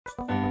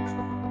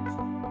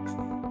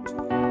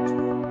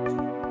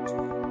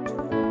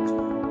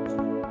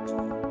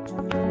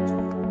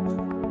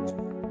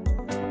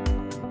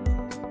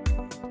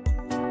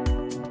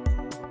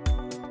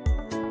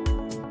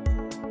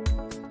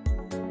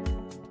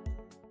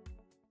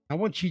I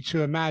want you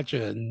to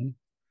imagine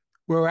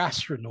we're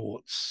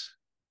astronauts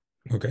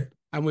Okay.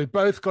 and we've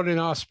both got in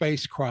our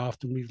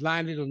spacecraft and we've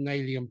landed on an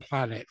alien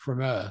planet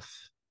from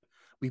Earth.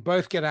 We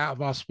both get out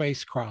of our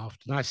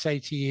spacecraft, and I say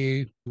to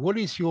you, what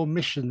is your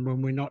mission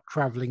when we're not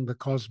traveling the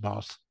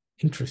cosmos?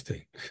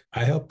 Interesting.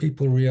 I help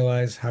people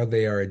realize how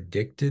they are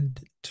addicted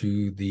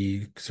to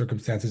the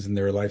circumstances in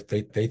their life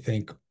they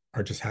think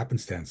are just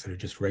happenstance, that are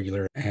just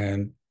regular,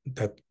 and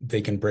that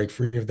they can break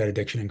free of that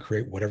addiction and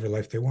create whatever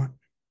life they want.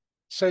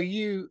 So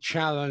you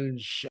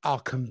challenge our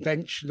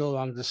conventional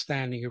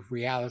understanding of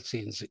reality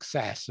and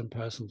success and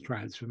personal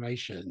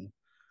transformation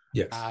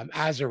Yes.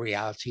 as a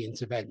reality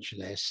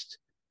interventionist.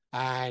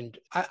 And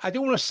I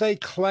don't want to say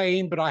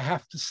claim, but I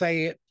have to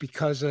say it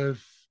because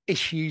of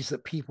issues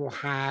that people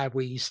have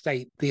where you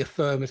state the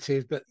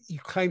affirmative, but you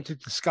claim to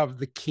discover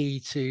the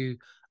key to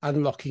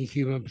unlocking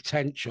human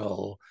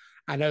potential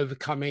and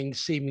overcoming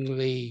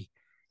seemingly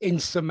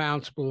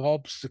insurmountable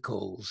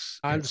obstacles.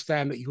 I Yes.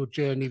 understand that your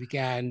journey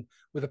began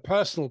with a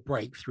personal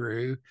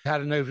breakthrough,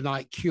 had an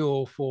overnight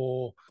cure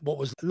for what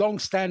was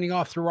long-standing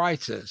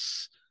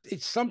arthritis.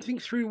 It's something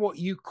through what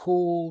you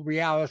call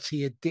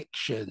reality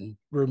addiction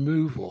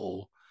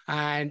removal.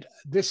 And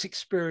this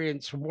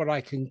experience, from what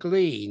I can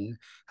glean,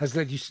 has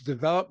led you to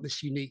develop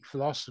this unique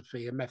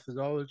philosophy and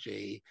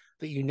methodology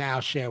that you now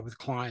share with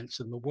clients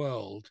in the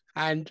world.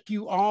 And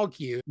you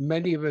argue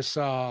many of us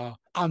are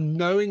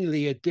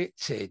unknowingly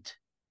addicted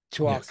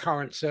to our Yes.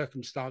 current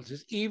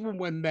circumstances, even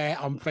when they're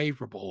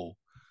unfavorable.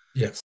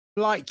 Yes.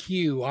 Like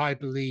you, I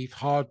believe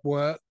hard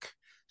work,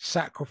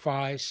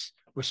 sacrifice,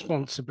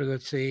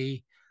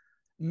 responsibility,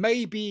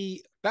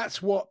 maybe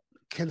that's what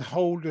can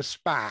hold us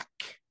back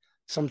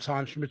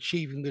sometimes from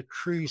achieving the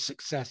true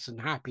success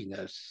and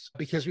happiness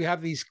because we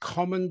have these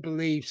common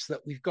beliefs that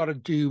we've got to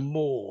do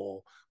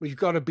more. We've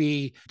got to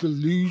be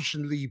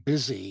delusionally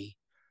busy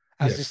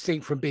as Yes.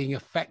 distinct from being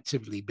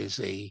effectively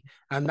busy.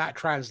 And that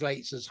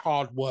translates as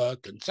hard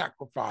work and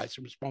sacrifice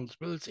and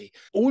responsibility.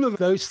 All of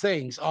those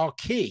things are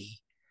key.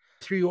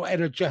 Through your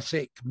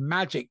energetic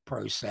magic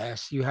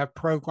process, you have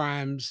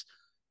programs.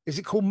 Is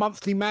it called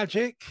Monthly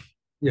Magic?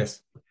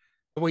 Yes.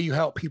 Where you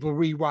help people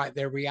rewrite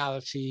their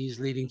realities,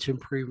 leading to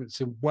improvements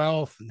in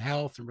wealth and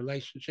health and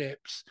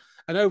relationships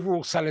and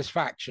overall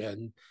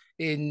satisfaction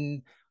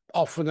in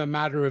often a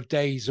matter of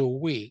days or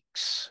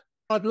weeks.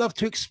 I'd love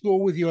to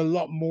explore with you a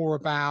lot more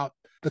about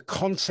the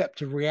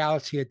concept of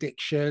reality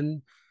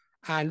addiction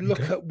and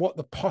look Okay. at what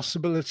the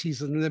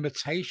possibilities and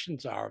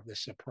limitations are of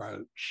this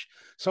approach.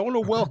 So I want to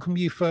Okay. welcome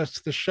you first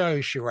to the show,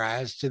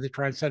 Shiraz, to the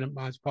Transcendent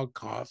Minds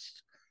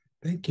podcast.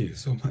 Thank you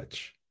so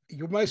much.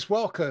 You're most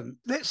welcome.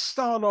 Let's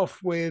start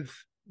off with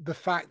the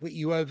fact that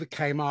you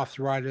overcame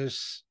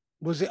arthritis.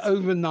 Was it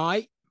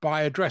overnight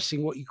by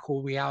addressing what you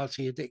call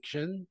reality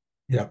addiction?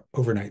 Yeah.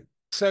 Overnight.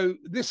 So,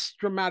 this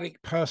dramatic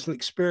personal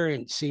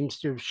experience seems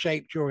to have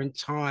shaped your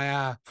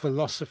entire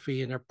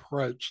philosophy and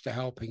approach to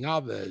helping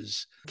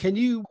others. Can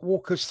you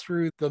walk us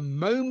through the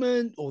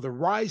moment or the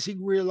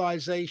rising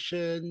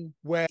realization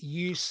where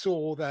you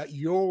saw that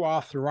your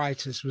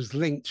arthritis was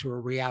linked to a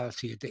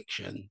reality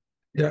addiction?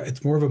 Yeah,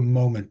 it's more of a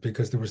moment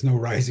because there was no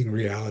rising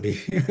reality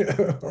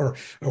or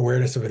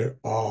awareness of it at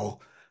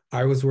all.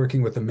 I was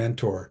working with a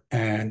mentor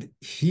and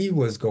he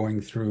was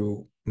going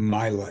through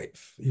my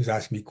life. He was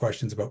asking me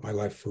questions about my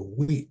life for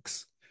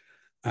weeks.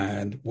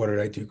 And what did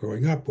I do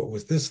growing up? What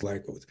was this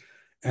like?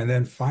 And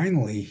then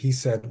finally he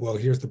said, well,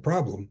 here's the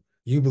problem.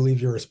 You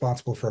believe you're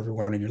responsible for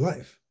everyone in your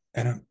life.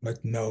 And I'm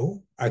like,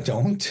 no, I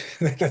don't.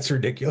 That's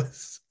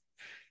ridiculous.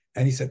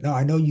 And he said, no,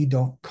 I know you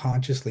don't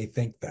consciously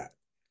think that.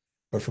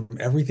 But from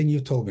everything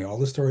you've told me, all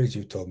the stories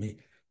you've told me,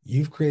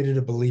 you've created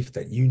a belief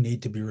that you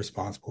need to be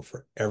responsible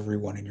for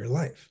everyone in your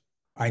life.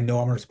 I know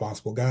I'm a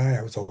responsible guy.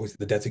 I was always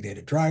the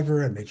designated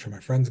driver. I made sure my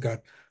friends got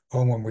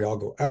home when we all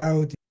go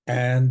out.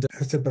 And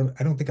I said, but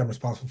I don't think I'm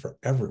responsible for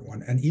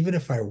everyone. And even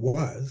if I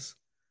was,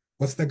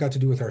 what's that got to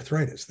do with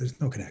arthritis? There's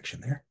no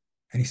connection there.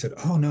 And he said,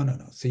 oh, no, no,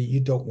 no. See,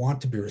 you don't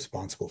want to be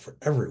responsible for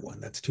everyone.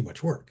 That's too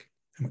much work.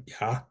 I went,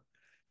 yeah.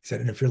 He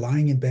said, and if you're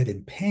lying in bed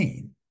in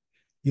pain,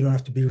 you don't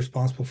have to be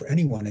responsible for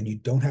anyone and you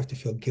don't have to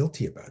feel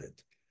guilty about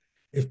it.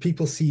 If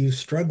people see you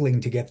struggling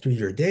to get through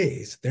your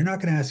days, they're not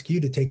going to ask you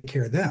to take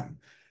care of them.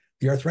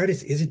 The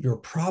arthritis isn't your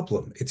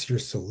problem, it's your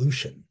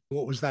solution.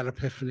 What was that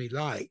epiphany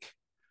like?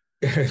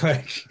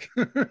 Like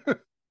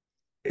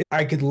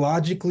I could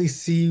logically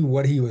see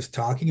what he was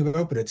talking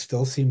about, but it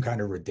still seemed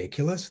kind of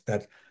ridiculous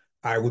that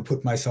I would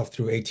put myself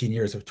through 18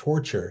 years of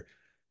torture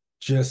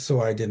just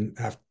so I didn't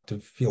have to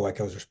feel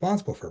like I was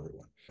responsible for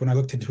everyone. When I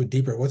looked into it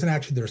deeper, it wasn't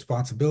actually the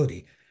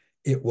responsibility.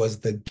 It was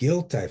the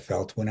guilt I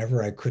felt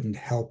whenever I couldn't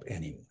help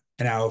anyone.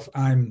 And now, if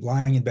I'm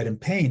lying in bed in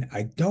pain,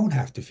 I don't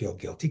have to feel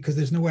guilty because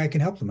there's no way I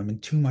can help them. I'm in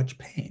too much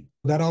pain.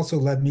 That also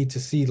led me to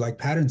see like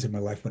patterns in my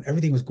life when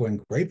everything was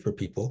going great for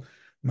people,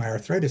 my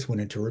arthritis went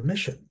into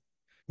remission.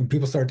 When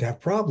people started to have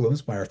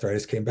problems, my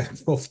arthritis came back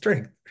full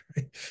strength,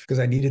 right? Because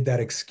I needed that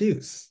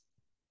excuse.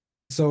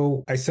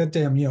 So I said to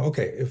him,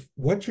 okay, if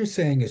what you're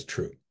saying is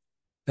true,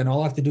 then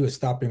all I have to do is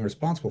stop being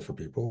responsible for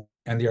people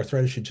and the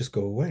arthritis should just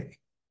go away.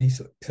 He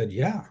said,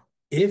 yeah.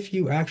 if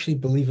you actually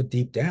believe it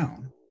deep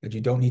down that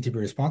you don't need to be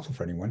responsible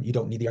for anyone, you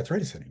don't need the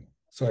arthritis anymore.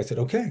 So I said,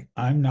 okay,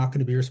 I'm not going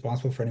to be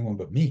responsible for anyone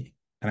but me.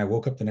 And I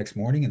woke up the next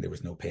morning and there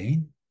was no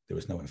pain. There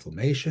was no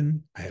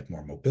inflammation. I had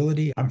more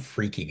mobility. I'm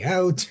freaking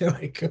out.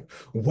 Like,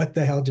 what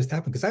the hell just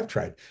happened? Because I've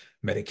tried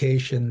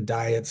medication,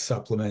 diet,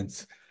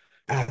 supplements,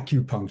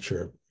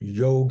 acupuncture,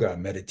 yoga,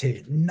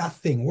 meditation.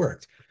 Nothing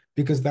worked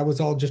because that was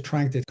all just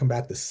trying to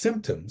combat the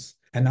symptoms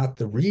and not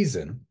the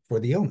reason for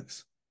the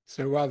illness.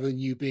 So rather than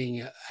you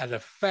being an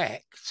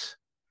effect,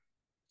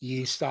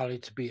 you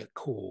started to be a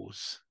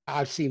cause.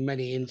 I've seen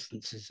many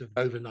instances of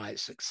overnight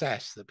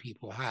success that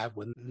people have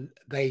when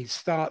they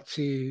start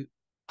to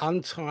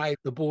untie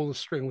the ball of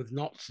string with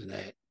knots in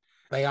it.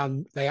 They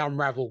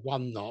unravel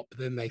one knot, but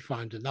then they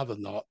find another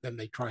knot, then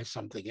they try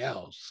something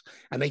else,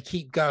 and they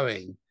keep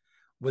going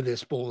with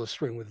this ball of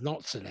string with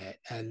knots in it,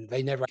 and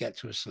they never get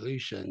to a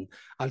solution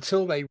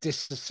until they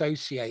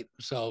disassociate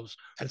themselves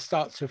and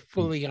start to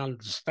fully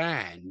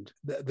understand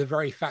the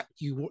very fact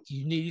you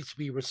needed to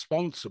be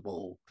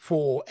responsible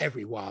for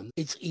everyone.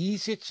 It's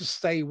easier to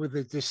stay with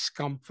the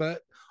discomfort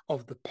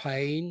of the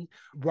pain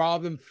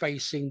rather than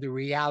facing the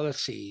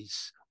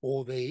realities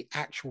or the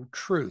actual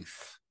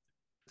truth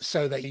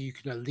so that you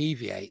can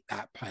alleviate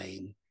that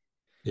pain.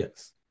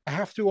 Yes. I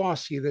have to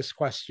ask you this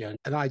question,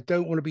 and I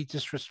don't want to be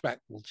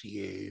disrespectful to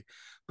you,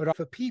 but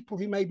for people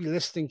who may be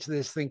listening to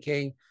this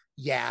thinking,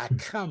 yeah,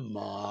 come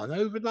on,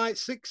 overnight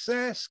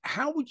success,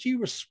 how would you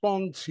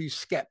respond to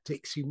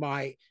skeptics who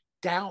might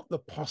doubt the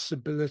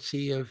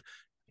possibility of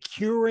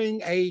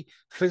curing a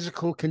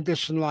physical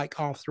condition like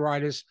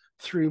arthritis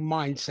through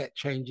mindset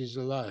changes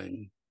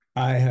alone?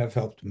 I have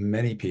helped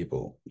many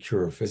people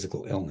cure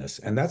physical illness,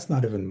 and that's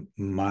not even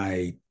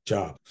my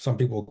job. Some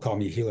people call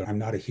me a healer. I'm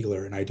not a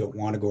healer, and I don't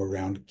want to go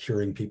around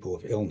curing people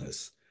of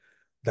illness.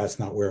 That's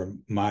not where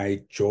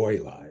my joy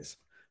lies.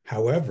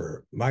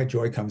 However, my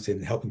joy comes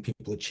in helping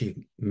people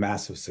achieve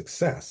massive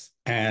success.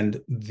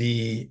 And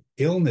the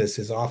illness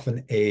is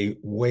often a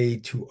way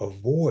to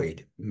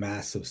avoid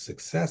massive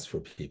success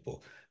for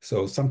people.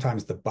 So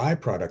sometimes the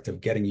byproduct of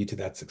getting you to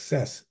that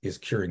success is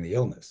curing the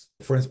illness.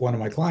 For instance, one of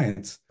my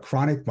clients,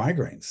 chronic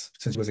migraines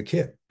since she was a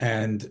kid.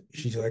 And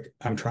she's like,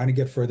 I'm trying to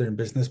get further in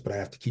business, but I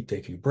have to keep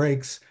taking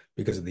breaks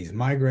because of these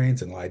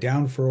migraines and lie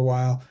down for a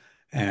while.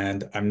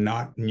 And I'm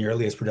not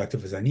nearly as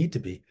productive as I need to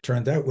be.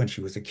 Turned out when she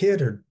was a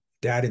kid, her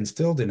dad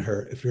instilled in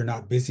her, if you're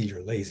not busy,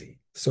 you're lazy.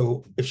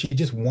 So if she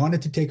just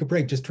wanted to take a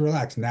break, just to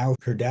relax, now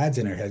her dad's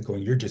in her head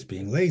going, you're just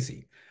being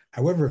lazy.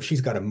 However, if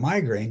she's got a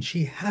migraine,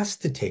 she has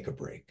to take a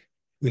break.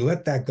 We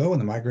let that go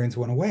and the migraines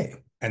went away.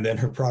 And then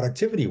her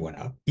productivity went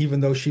up,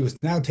 even though she was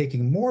now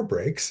taking more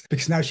breaks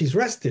because now she's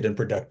rested and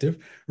productive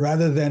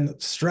rather than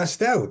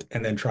stressed out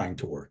and then trying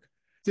to work.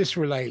 This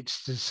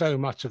relates to so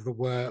much of the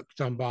work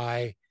done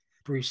by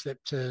Bruce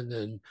Lipton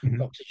and Mhm.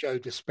 Dr. Joe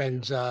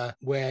Dispenza,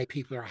 where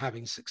people are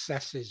having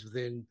successes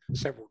within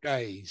several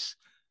days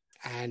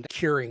and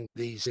curing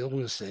these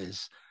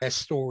illnesses. They're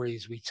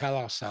stories we tell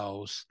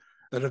ourselves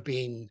that have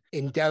been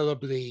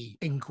indelibly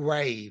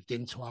engraved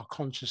into our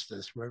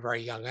consciousness from a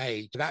very young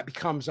age. That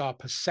becomes our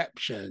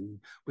perception,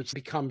 which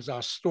becomes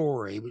our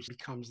story, which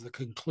becomes the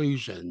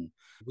conclusion.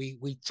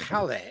 We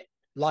tell it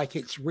like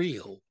it's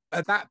real.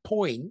 At that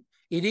point,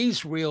 it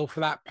is real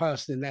for that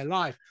person in their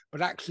life,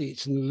 but actually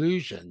it's an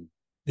illusion.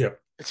 Yeah.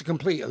 It's a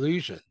complete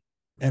illusion.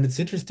 And it's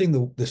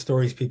interesting the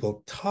stories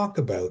people talk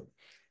about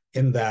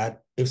in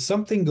that if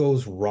something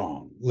goes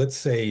wrong, let's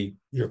say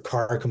your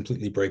car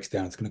completely breaks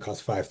down, it's going to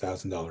cost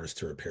 $5,000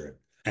 to repair it.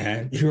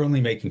 And you're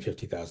only making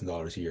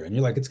 $50,000 a year. And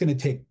you're like, it's going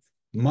to take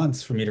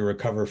months for me to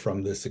recover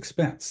from this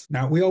expense.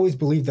 Now, we always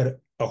believe that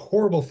a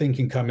horrible thing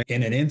can come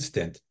in an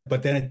instant,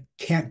 but then it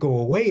can't go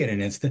away in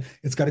an instant.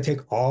 It's got to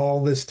take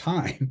all this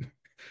time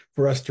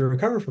for us to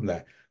recover from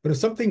that. But if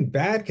something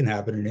bad can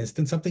happen in an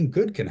instant, something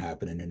good can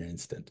happen in an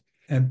instant.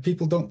 And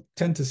people don't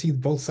tend to see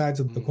both sides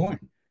of the coin.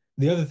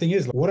 The other thing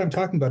is, what I'm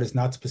talking about is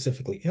not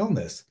specifically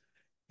illness.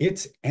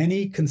 It's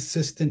any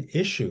consistent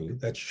issue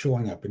that's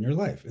showing up in your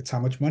life. It's how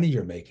much money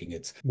you're making.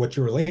 It's what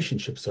your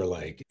relationships are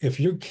like. If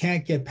you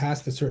can't get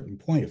past a certain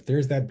point, if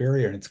there's that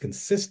barrier and it's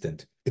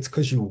consistent, it's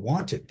because you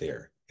want it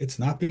there. It's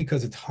not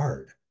because it's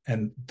hard.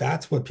 And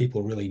that's what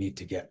people really need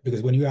to get.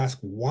 Because when you ask,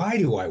 why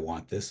do I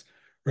want this,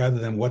 rather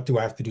than what do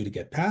I have to do to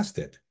get past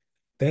it,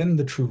 then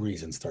the true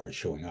reason starts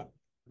showing up.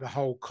 The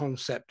whole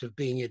concept of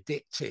being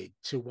addicted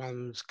to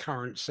one's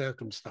current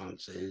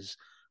circumstances,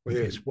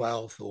 whether it's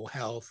wealth or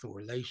health or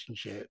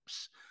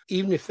relationships,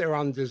 even if they're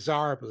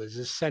undesirable, is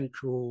a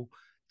central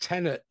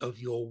tenet of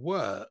your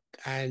work.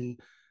 And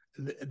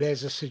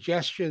there's a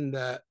suggestion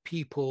that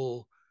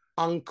people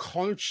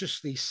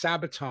unconsciously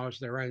sabotage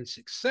their own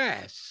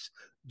success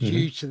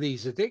due Mm-hmm. to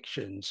these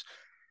addictions.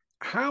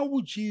 How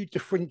would you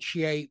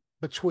differentiate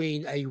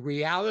between a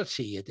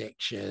reality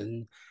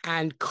addiction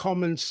and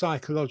common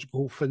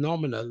psychological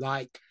phenomena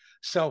like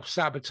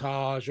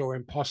self-sabotage or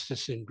imposter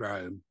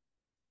syndrome?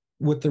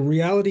 With the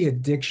reality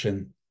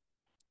addiction,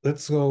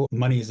 let's go,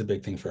 money is a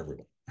big thing for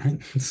everyone,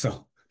 right?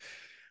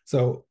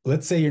 So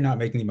let's say you're not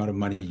making the amount of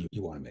money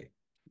you want to make.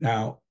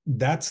 Now,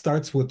 that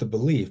starts with the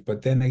belief,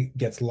 but then it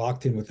gets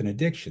locked in with an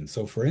addiction.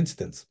 So, for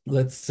instance,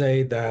 let's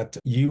say that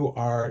you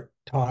are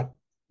taught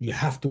you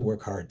have to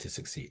work hard to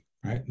succeed,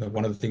 right?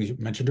 One of the things you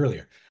mentioned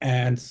earlier.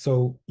 And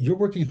so you're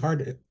working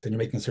hard, then you're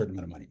making a certain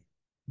amount of money.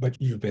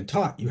 But you've been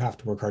taught you have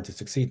to work hard to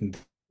succeed. And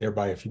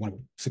thereby, if you want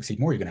to succeed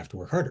more, you're going to have to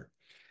work harder.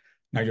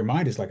 Now, your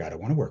mind is like, I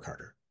don't want to work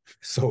harder.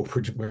 So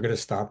we're going to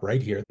stop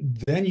right here.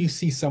 Then you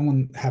see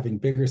someone having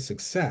bigger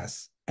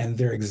success and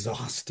they're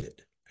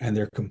exhausted and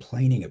they're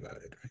complaining about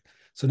it. Right?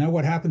 So now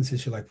what happens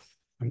is you're like,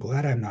 I'm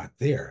glad I'm not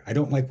there. I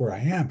don't like where I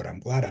am, but I'm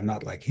glad I'm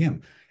not like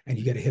him. And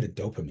you get a hit of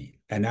dopamine.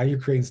 And now you're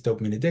creating this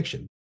dopamine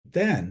addiction.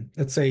 Then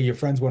let's say your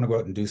friends want to go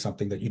out and do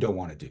something that you don't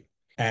want to do.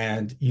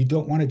 And you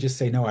don't want to just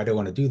say, no, I don't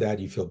want to do that.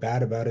 You feel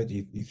bad about it.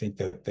 You think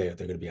that they're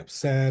going to be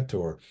upset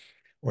or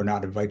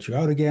not invite you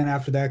out again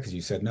after that because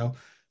you said no.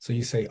 So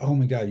you say, oh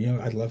my God,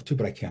 I'd love to,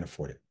 but I can't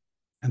afford it.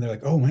 And they're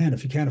like, oh man,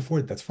 if you can't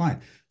afford it, that's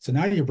fine. So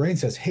now your brain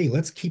says, hey,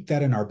 let's keep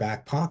that in our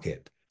back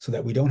pocket so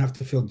that we don't have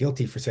to feel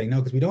guilty for saying no,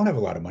 because we don't have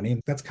a lot of money.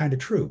 And that's kind of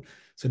true.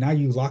 So now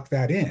you lock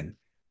that in.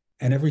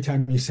 And every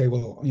time you say,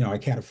 well, I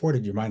can't afford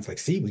it, your mind's like,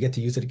 see, we get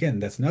to use it again.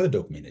 That's another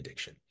dopamine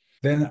addiction.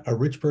 Then a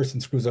rich person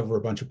screws over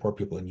a bunch of poor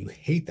people and you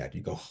hate that.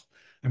 You go, oh,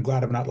 I'm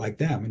glad I'm not like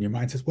them. And your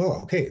mind says, well,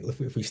 okay,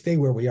 if we stay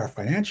where we are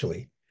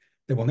financially,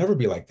 then we'll never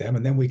be like them.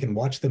 And then we can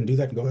watch them do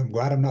that and go, I'm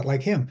glad I'm not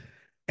like him,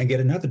 and get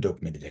another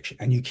dopamine addiction.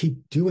 And you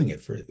keep doing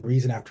it for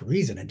reason after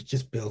reason, and it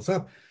just builds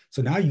up.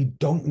 So now you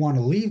don't want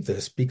to leave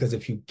this because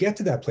if you get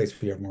to that place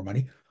where you have more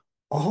money,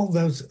 all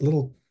those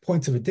little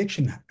points of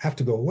addiction have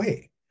to go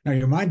away. Now,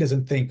 your mind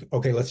doesn't think,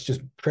 okay, let's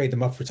just trade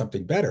them up for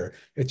something better.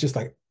 It's just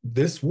like,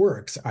 this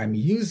works. I'm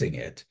using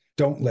it.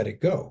 Don't let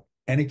it go.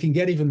 And it can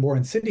get even more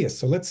insidious.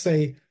 So let's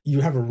say you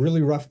have a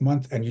really rough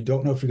month and you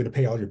don't know if you're going to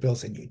pay all your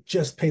bills and you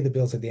just pay the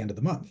bills at the end of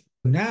the month.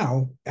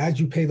 Now, as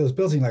you pay those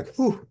bills, you're like,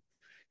 whew,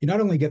 you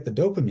not only get the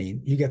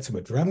dopamine, you get some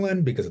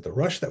adrenaline because of the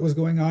rush that was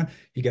going on.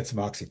 You get some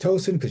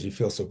oxytocin because you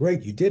feel so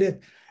great. You did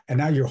it. And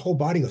now your whole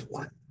body goes,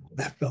 wow,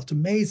 that felt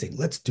amazing.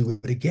 Let's do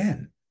it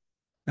again.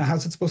 Now,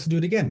 how's it supposed to do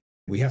it again?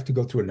 We have to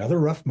go through another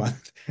rough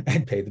month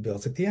and pay the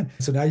bills at the end.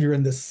 So now you're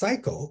in this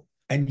cycle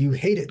and you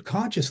hate it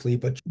consciously,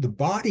 but the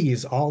body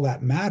is all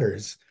that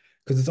matters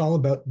because it's all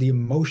about the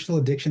emotional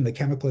addiction, the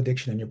chemical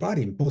addiction in your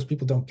body. Most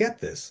people don't get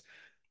this,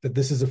 that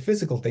this is a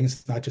physical thing.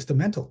 It's not just a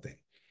mental thing.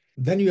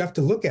 Then you have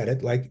to look at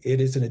it like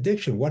it is an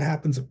addiction. What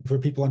happens for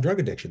people on drug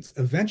addictions?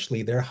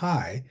 Eventually their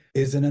high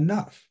isn't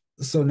enough.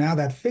 So now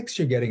that fix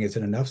you're getting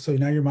isn't enough. So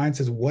now your mind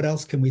says, what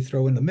else can we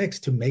throw in the mix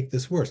to make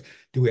this worse?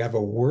 Do we have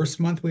a worse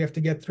month we have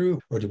to get through?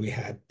 Or do we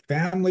have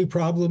family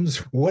problems?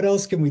 What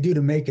else can we do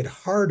to make it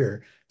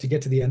harder to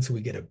get to the end so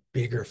we get a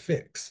bigger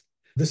fix?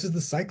 This is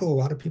the cycle a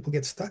lot of people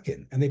get stuck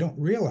in, and they don't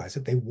realize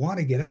it. They want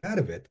to get out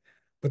of it,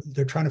 but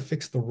they're trying to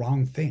fix the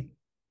wrong thing.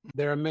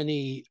 There are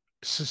many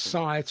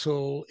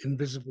societal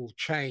invisible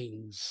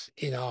chains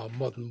in our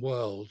modern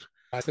world.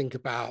 I think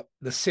about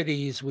the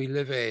cities we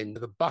live in,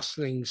 the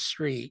bustling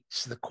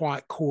streets, the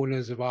quiet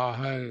corners of our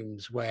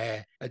homes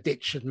where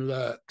addiction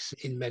lurks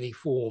in many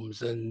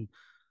forms, and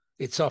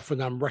it's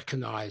often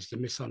unrecognized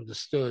and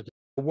misunderstood.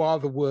 While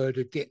the word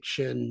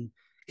addiction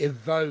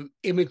evoke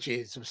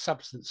images of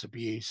substance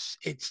abuse,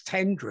 its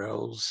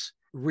tendrils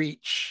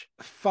reach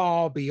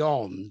far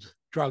beyond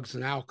drugs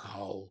and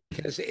alcohol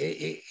because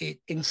it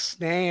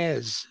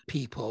ensnares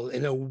people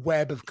in a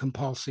web of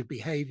compulsive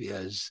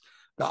behaviors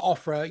that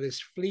offer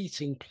this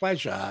fleeting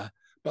pleasure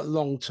but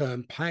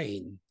long-term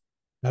pain.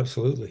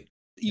 Absolutely.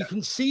 You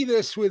can see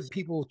this with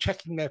people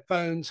checking their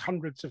phones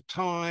hundreds of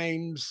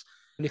times.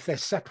 And if they're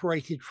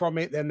separated from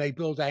it, then they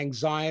build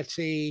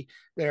anxiety.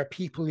 There are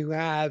people who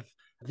have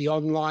the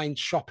online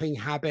shopping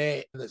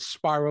habit that's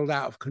spiraled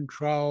out of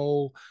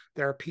control.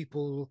 There are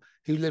people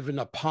who live in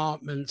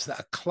apartments that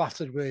are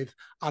cluttered with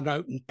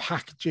unopened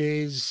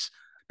packages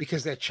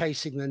because they're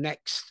chasing the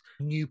next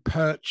new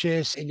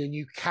purchase in a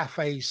new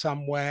cafe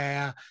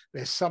somewhere.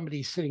 There's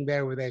somebody sitting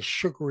there with their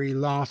sugary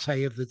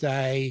latte of the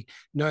day.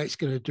 No, it's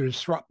going to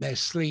disrupt their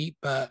sleep,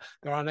 but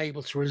they're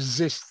unable to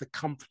resist the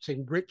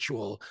comforting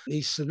ritual.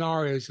 These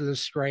scenarios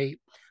illustrate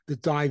the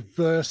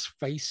diverse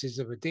faces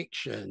of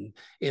addiction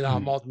in our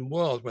modern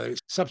world, whether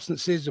it's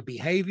substances or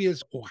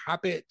behaviors or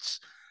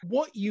habits.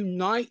 What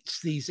unites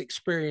these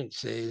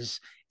experiences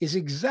is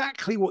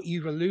exactly what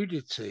you've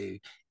alluded to,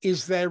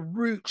 is their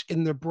root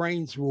in the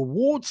brain's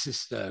reward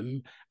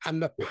system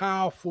and the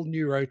powerful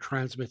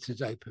neurotransmitter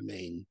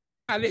dopamine.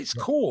 At its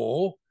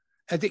core,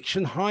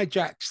 addiction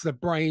hijacks the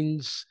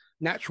brain's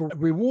natural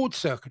reward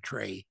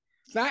circuitry.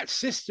 That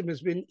system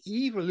has been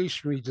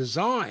evolutionarily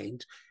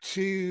designed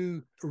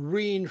to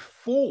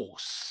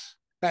reinforce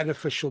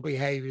beneficial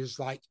behaviors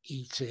like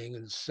eating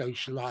and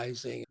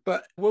socializing.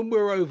 But when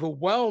we're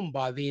overwhelmed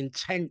by the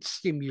intense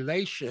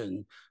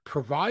stimulation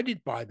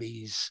provided by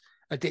these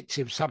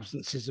addictive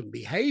substances and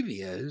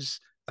behaviors,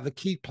 the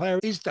key player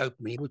is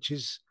dopamine, which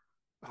is,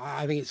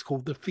 I think it's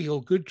called the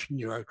feel good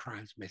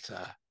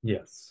neurotransmitter.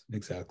 Yes,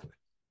 exactly.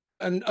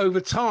 And over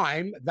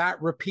time,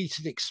 that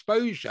repeated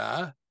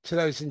exposure to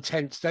those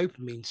intense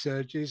dopamine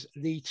surges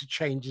lead to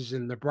changes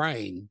in the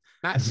brain.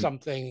 That's Mhm.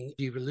 something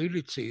you've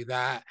alluded to,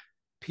 that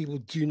people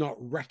do not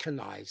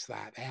recognize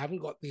that. They haven't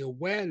got the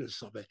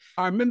awareness of it.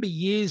 I remember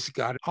years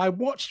ago, I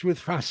watched with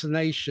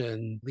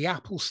fascination the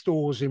Apple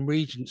stores in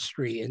Regent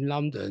Street in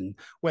London,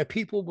 where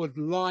people would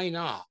line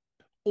up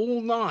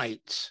all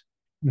night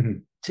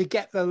Mhm. to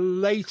get the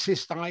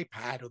latest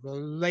iPad or the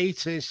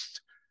latest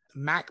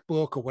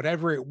MacBook or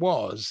whatever it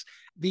was.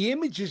 The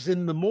images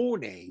in the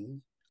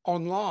morning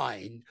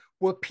online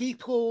were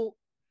people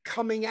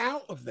coming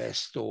out of their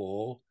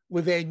store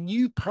with their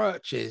new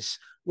purchase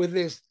with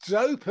this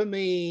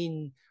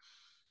dopamine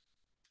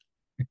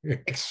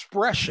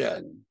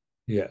expression.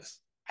 Yes.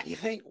 And you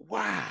think,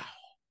 wow,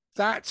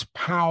 that's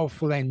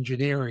powerful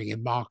engineering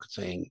in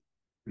marketing,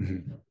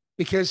 Mhm.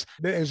 because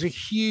there's a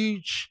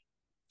huge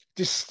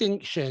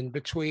distinction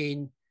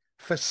between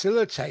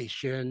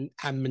facilitation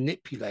and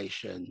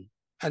manipulation.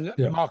 And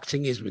Yeah.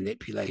 marketing is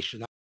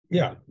manipulation.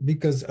 Yeah,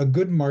 because a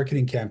good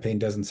marketing campaign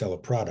doesn't sell a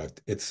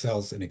product, it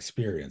sells an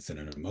experience and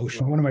an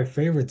emotion. One of my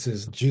favorites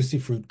is juicy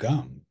fruit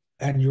gum.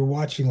 And you're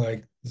watching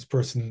like this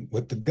person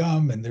with the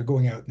gum, and they're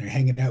going out and they're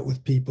hanging out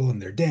with people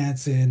and they're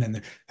dancing and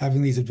they're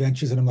having these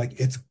adventures. And I'm like,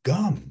 it's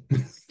gum.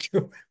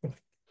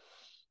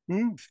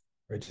 Mm.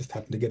 I just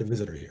happened to get a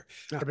visitor here.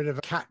 A bit of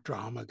a cat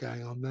drama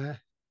going on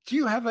there. Do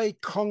you have a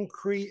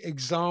concrete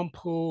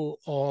example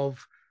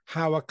of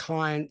how a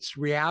client's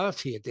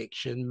reality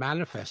addiction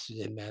manifested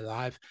in their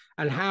life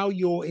and how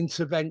your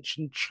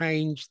intervention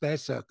changed their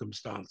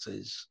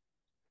circumstances?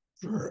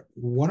 Sure.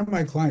 One of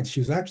my clients, she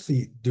was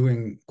actually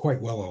doing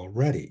quite well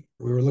already.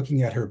 We were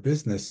looking at her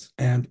business,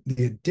 and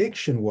the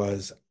addiction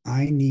was,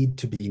 I need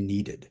to be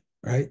needed,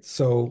 right?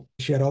 So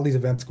she had all these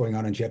events going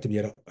on, and she had to be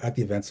at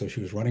the event. So she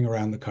was running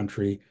around the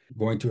country,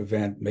 going to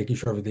event, making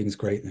sure everything's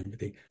great and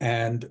everything.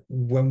 And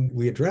when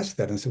we addressed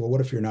that and said, well, what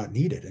if you're not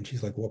needed? And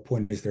she's like, what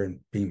point is there in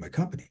being my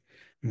company?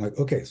 I'm like,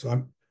 okay, so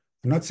I'm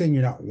not saying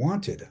you're not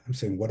wanted. I'm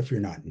saying, what if you're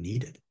not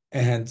needed?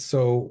 And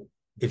so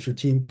if your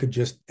team could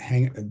just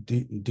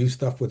do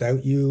stuff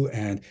without you,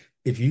 and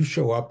if you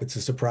show up, it's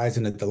a surprise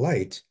and a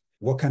delight,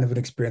 what kind of an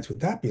experience would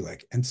that be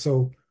like? And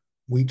so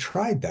we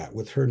tried that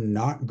with her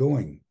not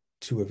going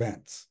to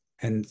events.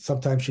 And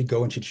sometimes she'd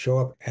go and she'd show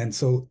up. And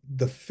so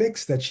the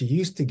fix that she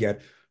used to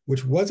get,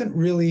 which wasn't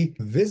really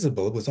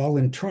visible, it was all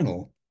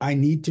internal. I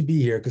need to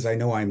be here because I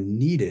know I'm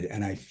needed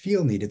and I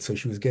feel needed. So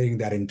she was getting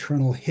that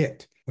internal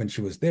hit when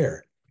she was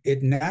there.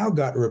 It now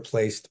got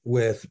replaced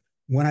with,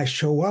 when I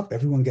show up,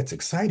 everyone gets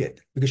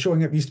excited, because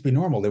showing up used to be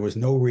normal. There was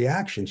no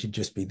reaction. She'd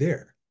just be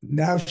there.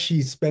 Now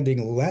she's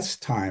spending less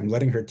time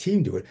letting her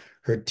team do it.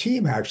 Her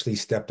team actually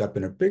stepped up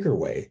in a bigger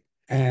way.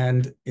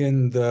 And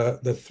in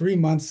the 3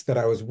 months that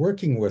I was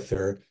working with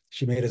her,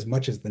 she made as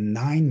much as the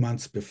 9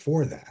 months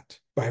before that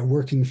by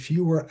working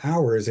fewer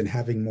hours and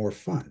having more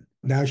fun.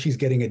 Now she's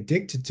getting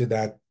addicted to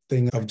that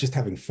thing of just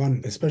having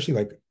fun, especially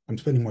like, I'm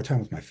spending more time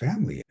with my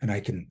family and I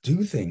can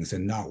do things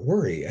and not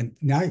worry. And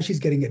now she's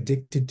getting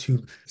addicted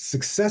to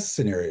success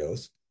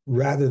scenarios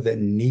rather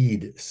than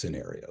need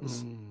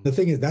scenarios. Mm. The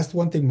thing is, that's the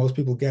one thing most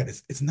people get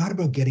is, it's not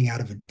about getting out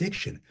of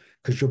addiction,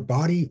 because your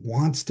body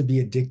wants to be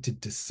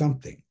addicted to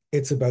something.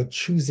 It's about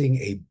choosing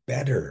a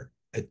better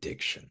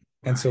addiction.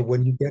 And so Right.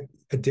 when you get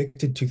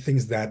addicted to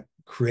things that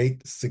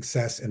create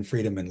success and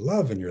freedom and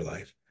love in your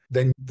life,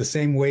 then the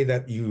same way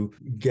that you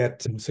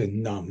get, say,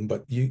 numb,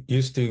 but you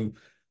used to,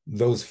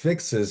 those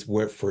fixes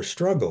were for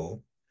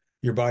struggle,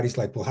 your body's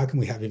like, well, how can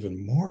we have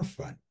even more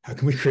fun? How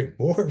can we create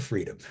more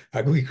freedom?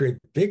 How can we create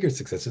bigger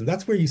success? And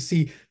that's where you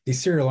see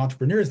these serial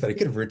entrepreneurs that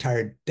could have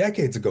retired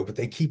decades ago, but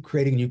they keep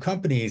creating new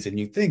companies and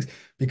new things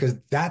because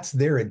that's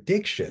their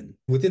addiction.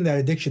 Within that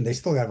addiction, they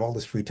still have all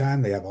this free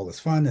time, they have all this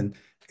fun, and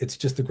it's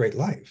just a great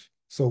life.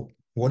 So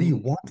what do you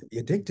Mm. want to be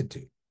addicted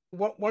to?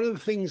 One of the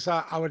things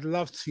I would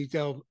love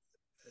to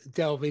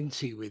delve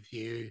into with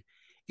you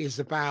is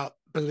about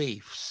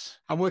beliefs.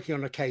 I'm working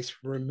on a case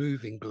for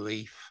removing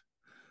belief.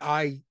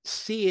 I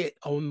see it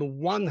on the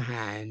one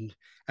hand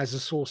as a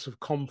source of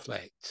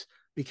conflict,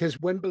 because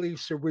when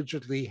beliefs are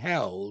rigidly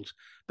held,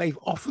 they've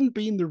often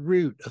been the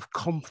root of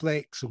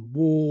conflicts and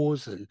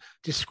wars and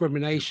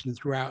discrimination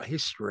throughout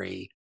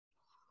history.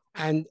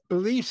 And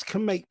beliefs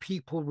can make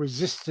people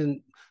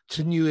resistant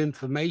to new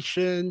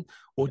information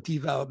or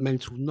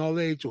developmental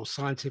knowledge or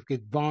scientific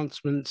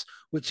advancements,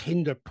 which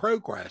hinder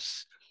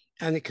progress.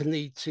 And it can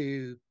lead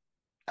to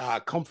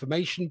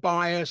confirmation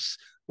bias,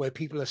 where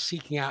people are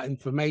seeking out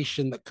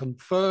information that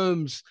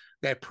confirms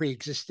their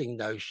pre-existing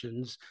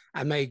notions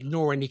and they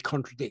ignore any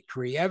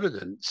contradictory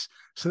evidence.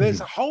 So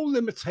there's a Mhm. whole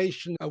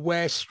limitation of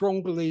where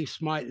strong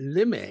beliefs might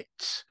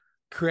limit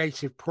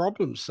creative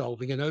problem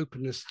solving and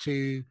openness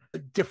to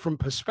different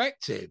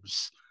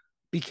perspectives,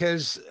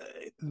 because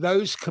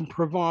those can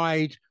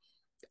provide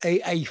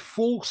a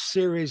false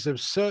series of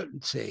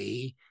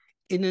certainty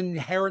in an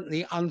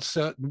inherently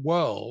uncertain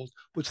world,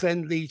 which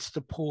then leads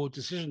to poor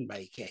decision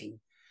making.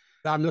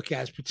 I'm looking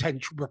at as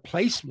potential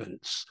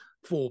replacements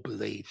for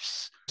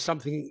beliefs,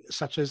 something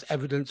such as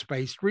evidence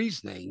based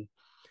reasoning.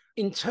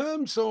 In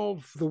terms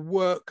of the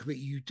work that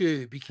you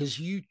do, because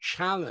you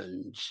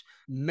challenge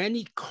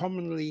many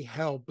commonly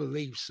held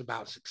beliefs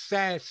about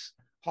success,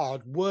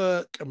 hard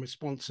work, and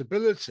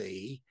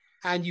responsibility,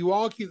 and you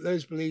argue that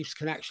those beliefs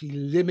can actually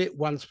limit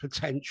one's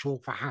potential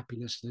for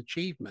happiness and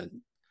achievement.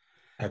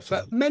 But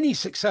Absolutely. many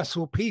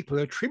successful people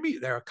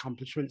attribute their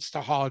accomplishments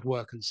to hard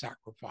work and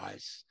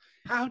sacrifice.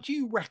 How do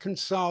you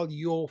reconcile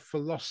your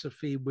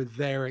philosophy with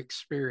their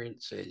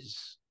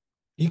experiences?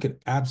 You can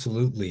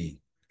absolutely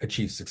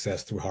achieve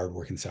success through hard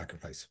work and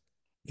sacrifice.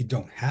 You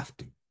don't have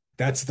to.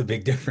 That's the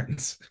big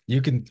difference.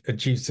 You can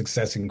achieve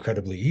success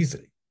incredibly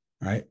easily,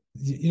 right?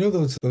 You know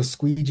those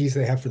squeegees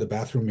they have for the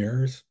bathroom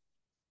mirrors?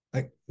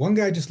 Like one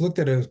guy just looked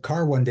at a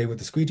car one day with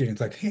the squeegee and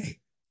it's like, hey,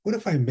 what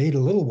if I made a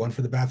little one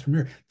for the bathroom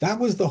mirror? That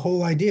was the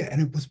whole idea. And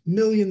it was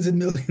millions and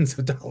millions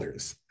of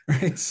dollars,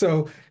 right?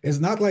 So it's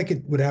not like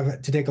it would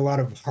have to take a lot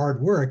of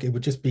hard work. It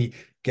would just be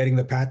getting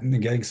the patent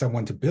and getting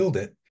someone to build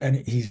it and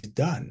he's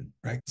done,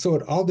 right? So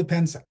it all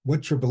depends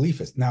what your belief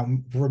is. Now,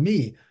 for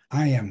me,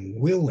 I am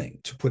willing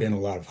to put in a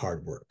lot of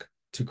hard work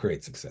to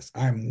create success.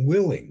 I'm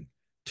willing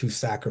to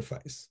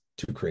sacrifice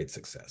to create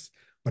success,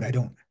 but I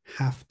don't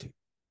have to.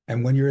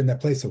 And when you're in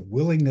that place of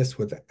willingness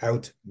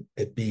without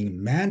it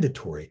being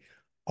mandatory,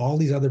 all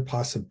these other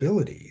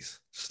possibilities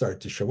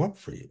start to show up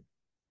for you.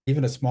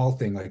 Even a small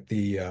thing like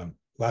the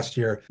last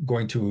year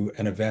going to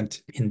an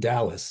event in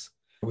Dallas,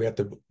 we had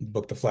to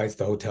book the flights,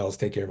 the hotels,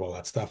 take care of all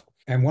that stuff.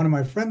 And one of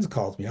my friends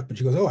calls me up and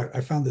she goes, oh,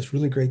 I found this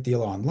really great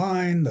deal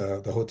online.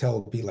 The hotel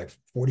will be like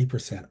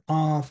 40%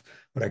 off,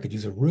 but I could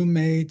use a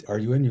roommate. Are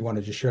you in? You want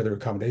to just share the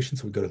accommodation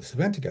so we go to this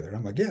event together? And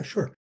I'm like, yeah,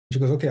 sure. She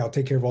goes, okay, I'll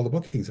take care of all the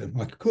bookings. And I'm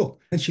like, cool.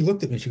 And she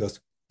looked at me, she goes,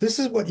 this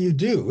is what you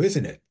do,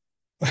 isn't it?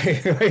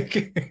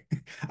 Like,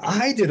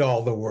 I did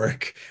all the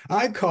work.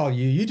 I call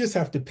you, you just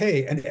have to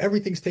pay, and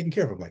everything's taken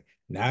care of. I'm like,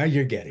 now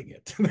you're getting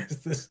it.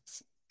 This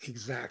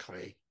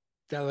Exactly.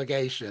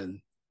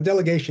 Delegation.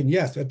 delegation,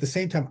 yes. At the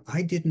same time,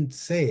 I didn't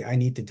say I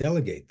need to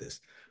delegate this.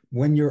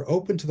 When you're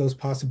open to those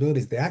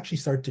possibilities, they actually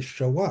start to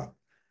show up.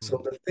 So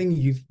Mm. the thing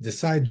you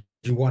decide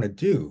you want to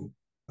do,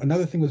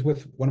 another thing was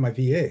with one of my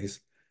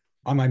VAs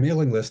on my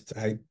mailing list,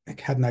 I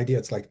had an idea.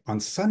 It's like on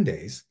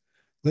Sundays,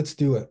 let's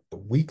do a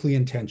weekly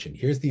intention.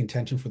 Here's the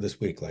intention for this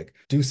week. Like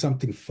do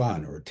something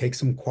fun or take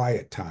some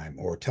quiet time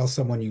or tell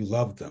someone you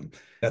love them.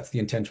 That's the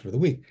intention for the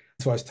week.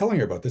 So I was telling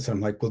her about this and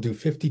I'm like, we'll do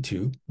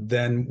 52,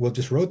 then we'll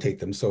just rotate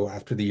them. So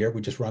after the year, we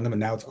just run them and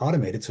now it's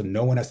automated. So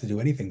no one has to do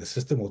anything. The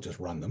system will just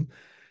run them.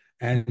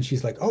 And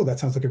she's like, oh, that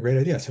sounds like a great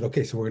idea. I said,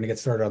 okay, so we're going to get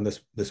started on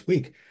this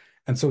week.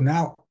 And so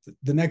now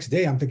the next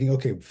day I'm thinking,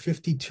 okay,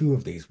 52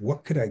 of these,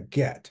 what could I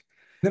get?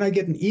 Then I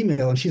get an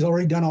email and she's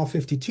already done all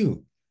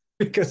 52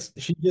 because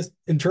she just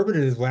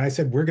interpreted it as when I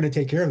said, we're going to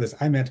take care of this.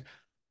 I meant,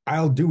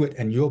 I'll do it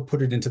and you'll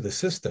put it into the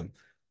system.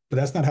 But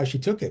that's not how she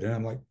took it. And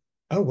I'm like,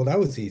 oh, well, that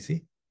was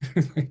easy.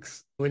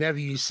 Thanks. Whenever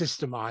you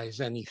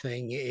systemize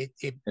anything, it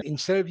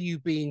instead of you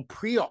being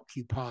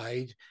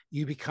preoccupied,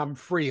 you become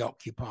free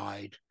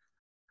occupied.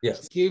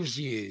 Yes. Gives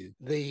you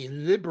the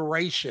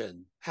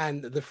liberation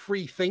and the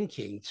free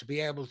thinking to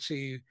be able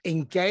to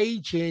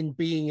engage in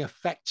being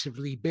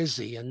effectively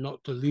busy and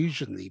not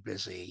delusionally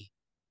busy.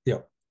 Yeah.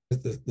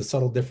 The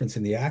subtle difference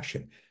in the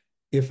action.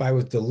 If I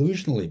was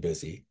delusionally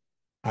busy,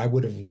 I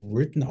would have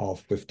written all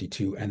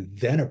 52 and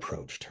then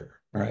approached her.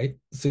 Right.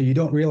 So you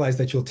don't realize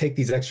that you'll take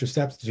these extra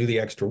steps to do the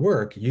extra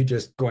work. You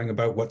just going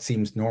about what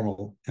seems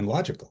normal and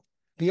logical.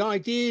 The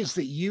ideas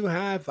that you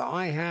have, that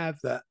I have,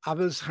 that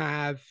others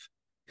have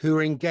who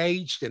are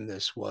engaged in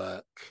this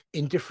work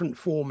in different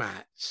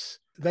formats,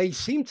 they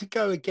seem to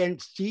go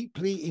against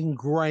deeply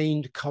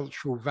ingrained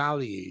cultural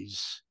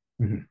values.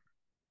 Mm-hmm.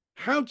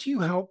 How do you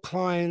help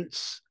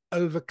clients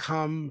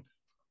overcome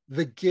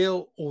the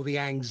guilt or the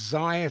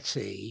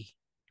anxiety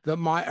that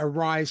might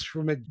arise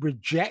from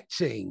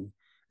rejecting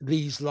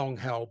these long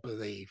held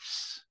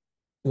beliefs?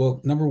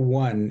 Well, number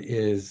one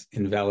is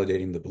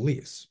invalidating the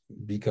beliefs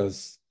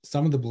because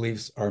some of the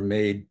beliefs are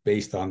made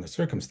based on the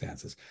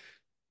circumstances.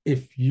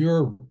 If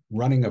you're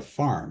running a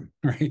farm,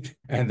 right,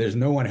 and there's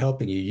no one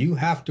helping you, you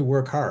have to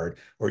work hard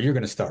or you're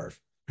going to starve.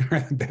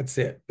 Right? That's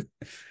it.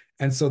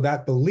 And so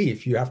that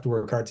belief, you have to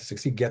work hard to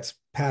succeed, gets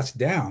passed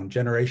down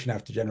generation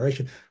after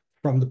generation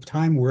from the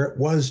time where it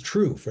was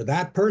true for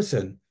that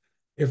person.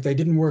 If they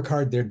didn't work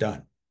hard, they're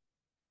done.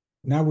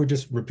 Now we're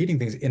just repeating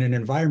things in an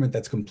environment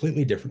that's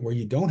completely different where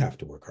you don't have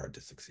to work hard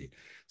to succeed.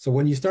 So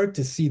when you start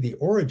to see the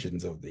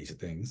origins of these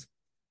things,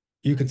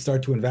 you can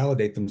start to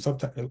invalidate them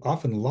sometimes,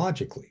 often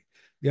logically.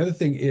 The other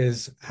thing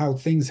is how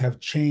things have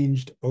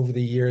changed over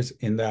the years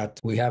in that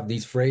we have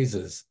these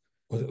phrases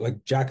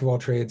like jack of all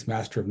trades,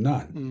 master of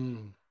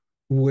none,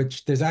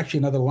 which there's actually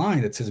another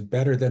line that says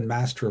better than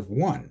master of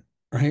one,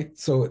 right?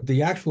 So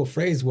the actual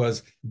phrase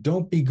was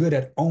don't be good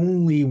at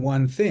only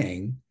one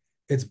thing.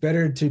 It's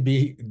better to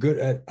be good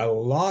at a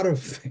lot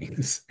of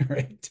things,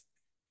 right?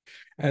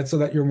 And so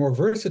that you're more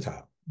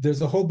versatile.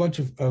 There's a whole bunch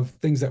of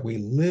things that we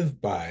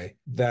live by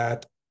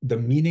that the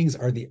meanings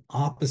are the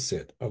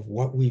opposite of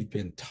what we've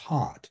been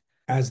taught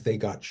as they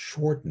got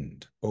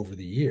shortened over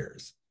the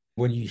years.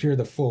 When you hear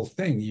the full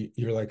thing,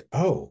 you're like,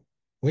 oh,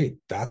 wait,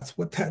 that's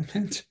what that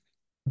meant?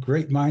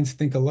 Great minds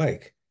think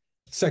alike.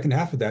 Second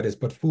half of that is,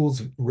 but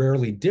fools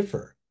rarely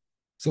differ.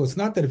 So it's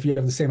not that if you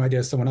have the same idea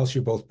as someone else,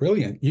 you're both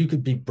brilliant. You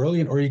could be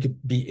brilliant or you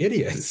could be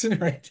idiots,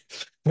 right?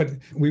 But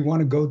we want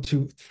to go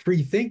to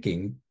free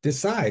thinking,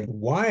 decide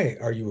why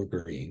are you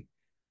agreeing?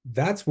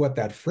 That's what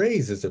that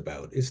phrase is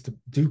about, is to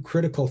do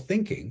critical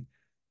thinking,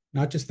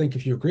 not just think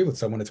if you agree with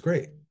someone, it's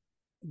great.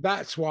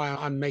 That's why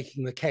I'm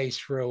making the case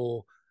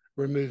for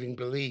removing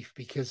belief,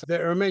 because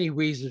there are many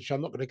reasons which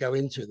I'm not going to go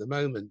into at the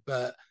moment.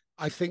 But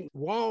I think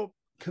while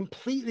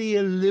completely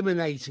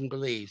eliminating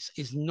beliefs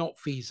is not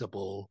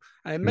feasible,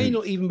 and it may Mm,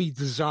 not even be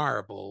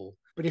desirable,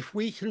 but if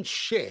we can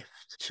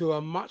shift to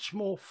a much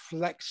more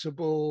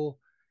flexible,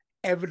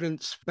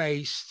 evidence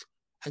based,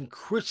 and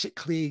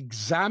critically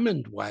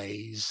examined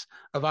ways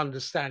of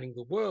understanding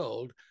the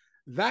world,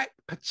 that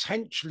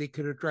potentially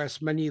could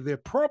address many of the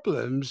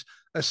problems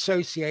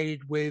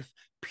associated with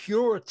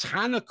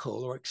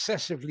puritanical or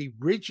excessively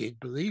rigid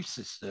belief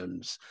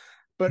systems.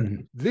 But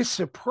mm, this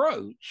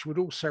approach would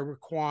also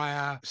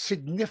require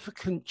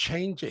significant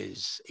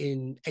changes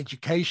in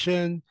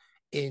education,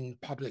 in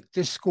public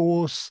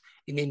discourse,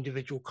 in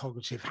individual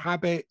cognitive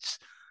habits.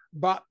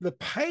 But the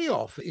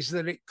payoff is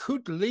that it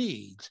could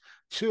lead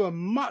to a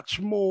much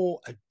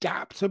more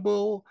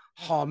adaptable,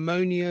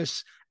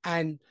 harmonious,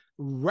 and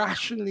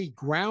rationally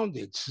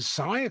grounded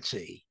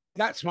society.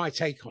 That's my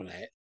take on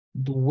it.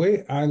 The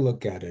way I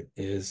look at it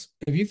is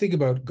if you think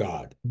about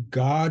God,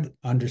 God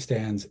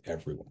understands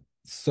everyone.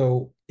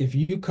 So if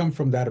you come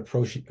from that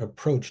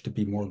approach to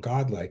be more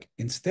godlike,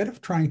 instead of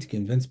trying to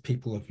convince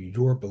people of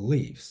your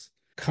beliefs,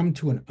 come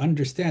to an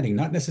understanding,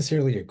 not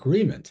necessarily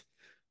agreement,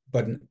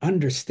 but an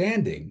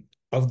understanding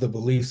of the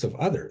beliefs of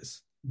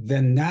others,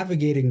 then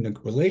navigating the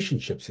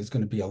relationships is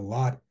going to be a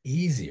lot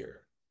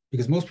easier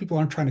because most people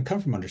aren't trying to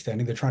come from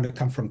understanding, they're trying to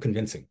come from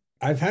convincing.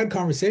 I've had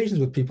conversations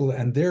with people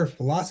and their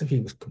philosophy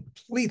was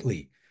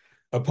completely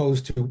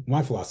opposed to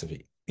my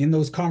philosophy. In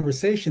those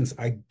conversations,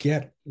 I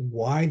get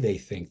why they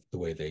think the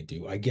way they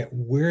do. I get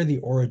where the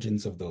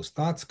origins of those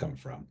thoughts come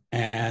from.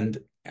 And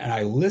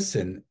I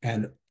listen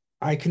and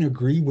I can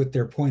agree with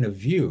their point of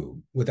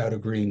view without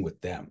agreeing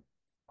with them.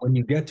 When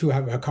you get to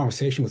have a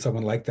conversation with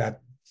someone like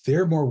that,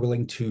 they're more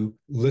willing to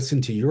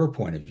listen to your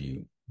point of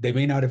view. They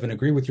may not even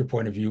agree with your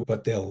point of view,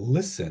 but they'll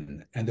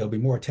listen and they'll be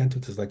more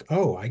attentive to like,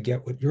 oh, I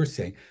get what you're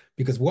saying.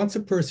 Because once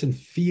a person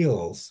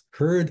feels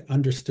heard,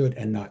 understood,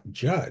 and not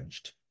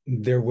judged,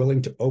 they're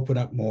willing to open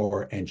up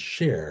more and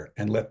share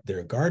and let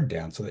their guard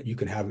down so that you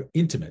can have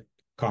intimate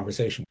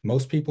conversation.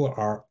 Most people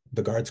are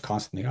the guards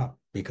constantly up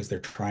because they're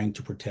trying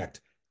to protect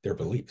their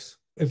beliefs.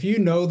 If you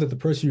know that the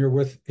person you're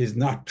with is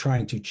not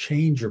trying to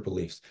change your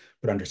beliefs,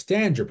 but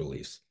understand your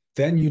beliefs,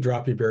 then you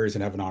drop your barriers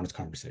and have an honest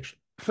conversation.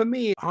 For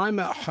me, I'm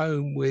at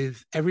home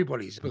with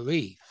everybody's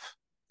belief.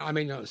 I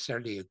may not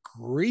necessarily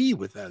agree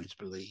with those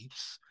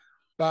beliefs,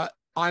 but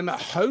I'm at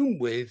home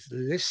with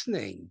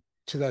listening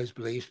to those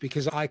beliefs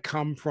because I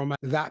come from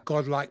that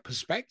godlike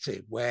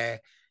perspective where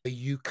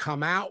you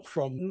come out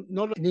from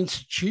not an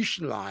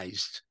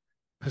institutionalized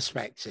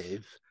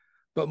perspective,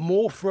 but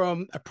more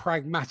from a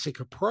pragmatic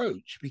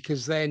approach,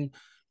 because then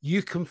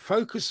you can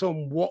focus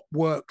on what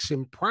works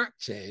in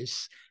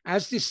practice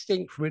as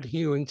distinct from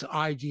adhering to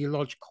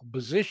ideological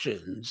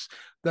positions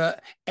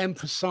that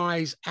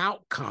emphasize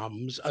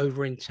outcomes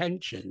over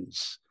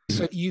intentions.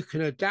 So you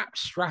can adapt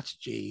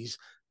strategies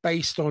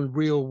based on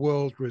real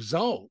world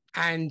results.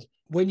 And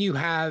when you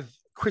have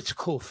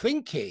critical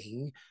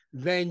thinking,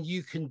 then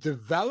you can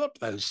develop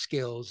those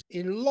skills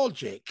in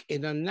logic,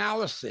 in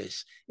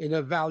analysis, in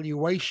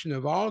evaluation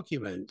of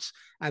arguments,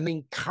 and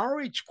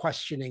encourage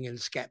questioning and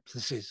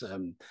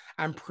skepticism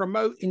and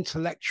promote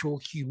intellectual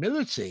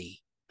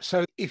humility.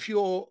 So if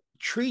you're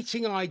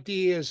treating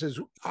ideas as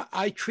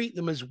I treat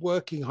them as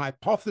working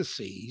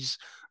hypotheses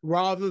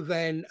rather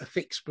than a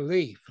fixed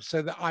belief,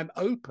 so that I'm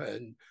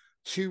open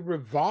to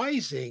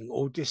revising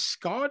or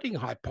discarding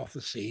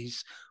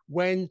hypotheses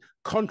when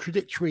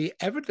contradictory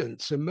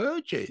evidence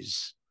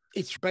emerges.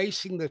 It's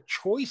basing the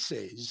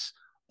choices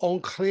on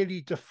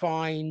clearly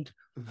defined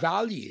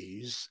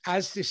values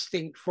as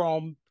distinct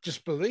from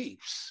just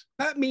beliefs.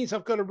 That means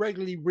I've got to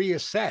regularly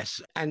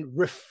reassess and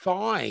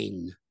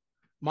refine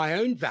my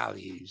own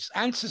values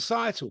and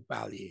societal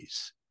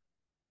values.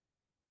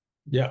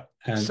 Yeah,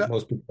 and So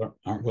most people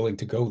aren't willing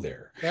to go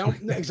there. they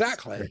don't,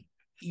 exactly.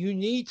 You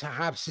need to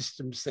have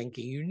systems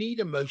thinking. You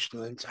need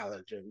emotional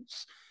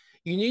intelligence.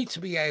 You need to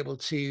be able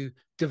to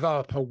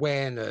develop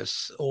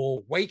awareness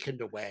or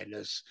awakened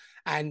awareness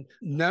and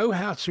know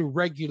how to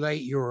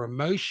regulate your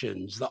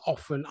emotions that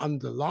often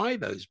underlie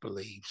those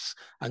beliefs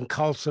and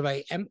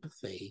cultivate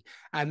empathy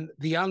and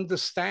the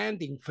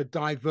understanding for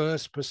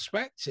diverse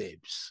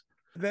perspectives.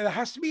 There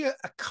has to be a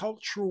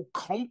cultural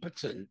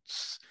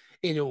competence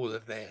in all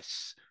of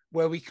this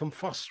where we can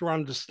foster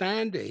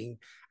understanding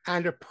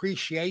and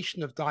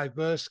appreciation of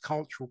diverse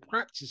cultural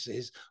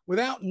practices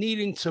without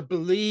needing to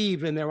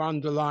believe in their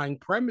underlying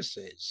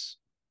premises.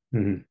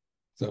 Mhm.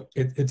 So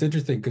it's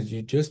interesting because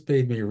you just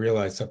made me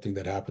realize something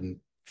that happened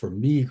for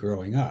me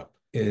growing up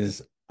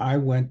is I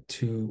went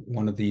to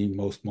one of the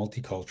most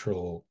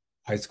multicultural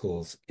high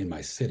schools in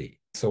my city.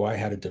 So I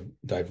had a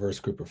diverse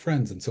group of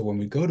friends. And so when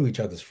we go to each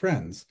other's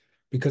friends,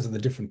 because of the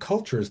different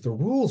cultures, the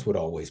rules would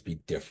always be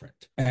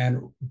different.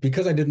 And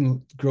because I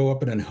didn't grow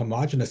up in a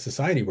homogenous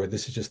society where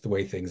this is just the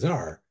way things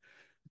are,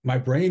 my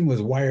brain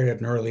was wired at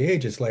an early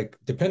age. It's like,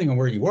 depending on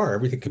where you are,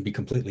 everything can be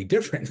completely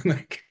different.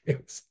 Like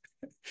it was,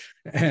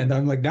 and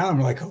I'm like, now I'm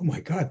like, oh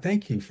my God,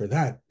 thank you for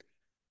that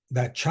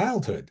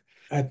childhood.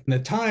 At the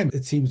time,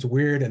 it seems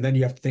weird. And then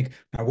you have to think,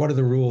 now, what are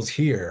the rules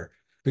here?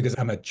 Because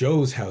I'm at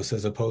Joe's house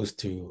as opposed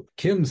to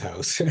Kim's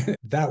house.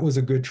 That was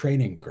a good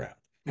training ground.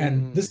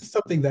 And this Mm, is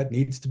something that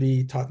needs to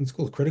be taught in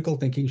schools. Critical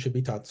thinking should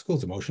be taught in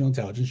schools. Emotional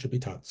intelligence should be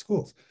taught in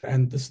schools.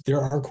 And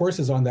there are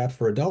courses on that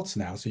for adults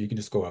now, so you can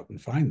just go out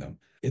and find them.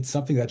 It's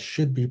something that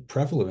should be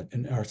prevalent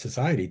in our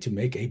society to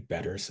make a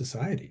better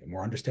society, a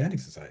more understanding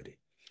society.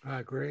 I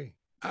agree.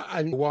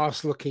 And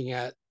whilst looking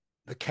at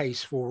the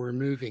case for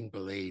removing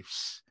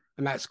beliefs,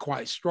 and that's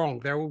quite strong,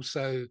 there are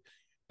also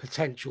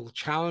potential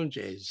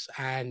challenges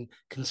and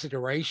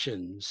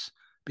considerations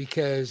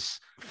because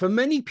for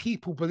many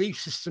people, belief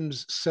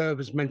systems serve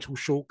as mental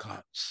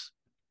shortcuts.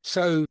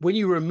 So when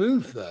you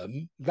remove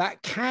them,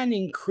 that can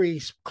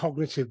increase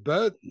cognitive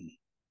burden.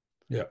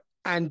 Yeah.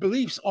 And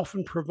beliefs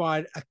often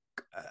provide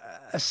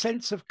a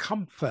sense of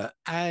comfort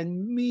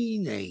and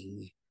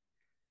meaning.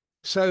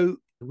 So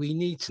we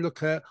need to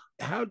look at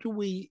how do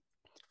we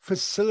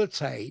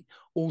facilitate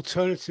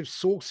alternative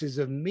sources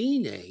of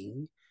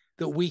meaning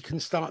that we can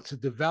start to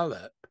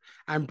develop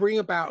and bring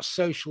about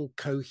social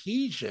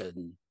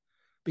cohesion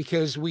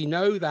because we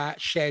know that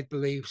shared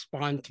beliefs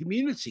bind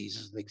communities,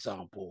 as an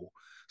example.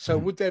 So,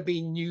 Mhm. would there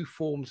be new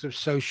forms of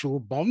social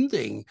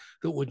bonding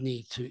that would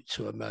need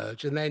to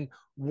emerge? And then,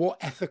 what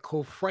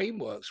ethical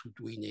frameworks would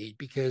we need?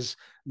 Because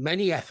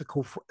many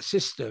ethical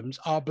systems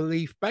are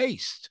belief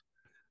based.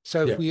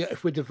 So Yeah.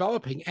 if we're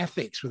developing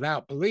ethics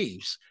without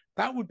beliefs,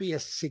 that would be a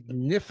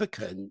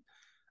significant,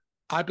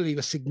 I believe,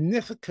 a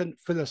significant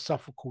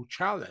philosophical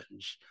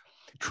challenge.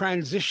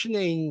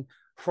 Transitioning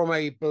from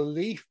a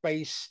belief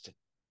based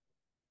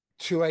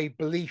to a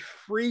belief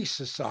free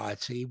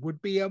society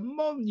would be a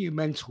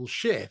monumental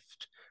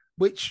shift,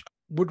 which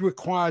would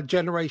require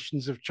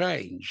generations of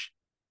change.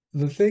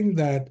 The thing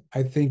that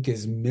I think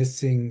is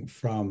missing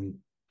from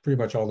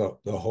pretty much all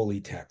the holy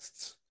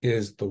texts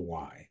is the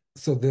why.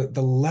 So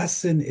the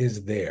lesson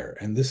is there,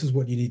 and this is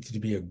what you need to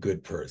be a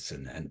good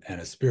person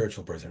and a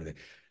spiritual person.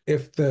 Everything.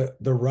 If the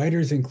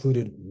writers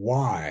included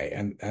why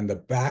and the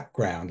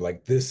background,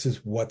 like this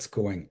is what's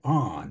going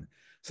on,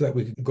 so that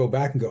we can go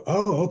back and go,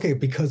 oh, okay,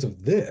 because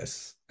of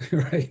this,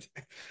 right?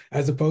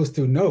 As opposed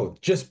to no,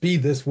 just be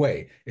this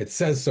way. It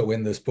says so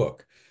in this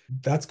book.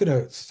 That's going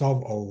to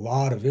solve a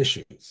lot of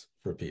issues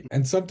for people.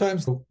 And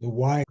sometimes the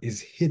why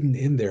is hidden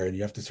in there and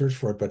you have to search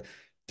for it, but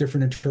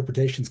different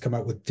interpretations come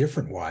out with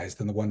different whys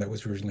than the one that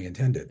was originally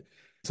intended.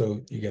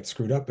 So you get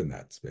screwed up in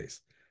that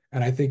space.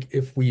 And I think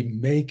if we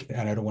make,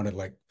 and I don't want to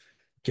like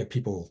get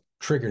people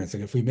triggered and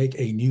saying, if we make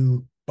a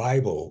new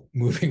Bible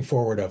moving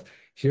forward of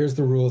here's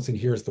the rules and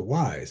here's the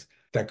whys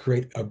that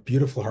create a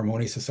beautiful,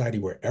 harmonious society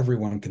where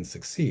everyone can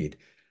succeed,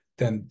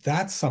 then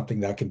that's something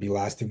that can be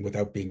lasting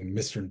without being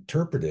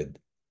misinterpreted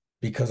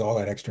because all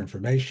that extra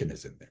information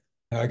is in there.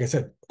 Like I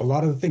said, a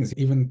lot of the things,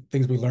 even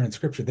things we learn in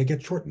scripture, they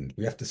get shortened.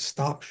 We have to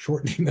stop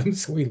shortening them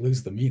so we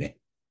lose the meaning.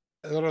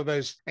 A lot of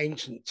those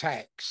ancient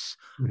texts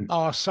Mhm.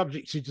 are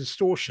subject to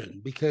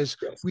distortion because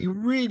Yes. we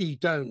really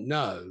don't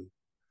know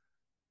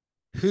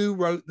who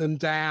wrote them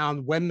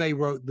down, when they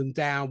wrote them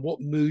down, what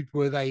mood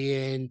were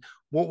they in,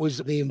 what was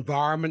the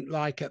environment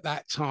like at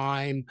that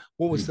time,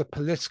 what was Mhm. the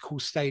political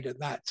state at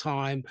that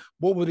time,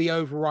 what were the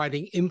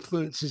overriding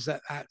influences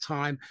at that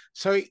time.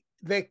 So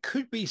there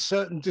could be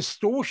certain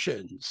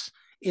distortions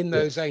in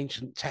those Yes.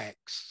 ancient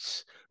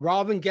texts.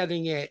 Rather than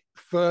getting it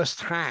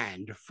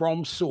firsthand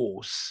from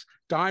source,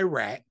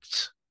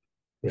 direct,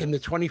 Yeah. in the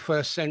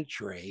 21st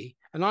century.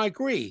 And I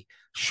agree,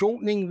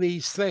 shortening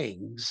these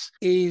things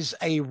is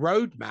a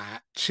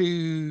roadmap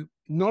to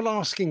not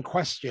asking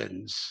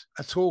questions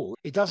at all.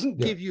 It doesn't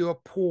Yeah. give you a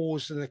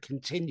pause and a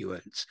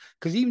continuance,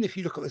 because even if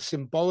you look at the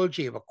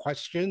symbology of a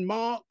question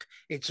mark,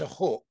 it's a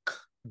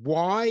hook.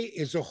 Why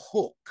is a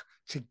hook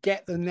to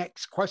get the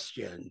next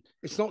question?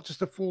 It's not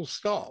just a full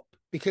stop,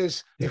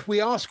 because Yeah. if we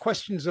ask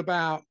questions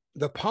about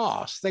the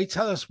past, they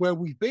tell us where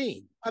we've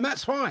been, and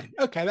that's fine.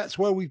 Okay, that's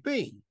where we've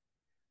been.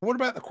 What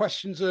about the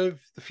questions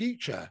of the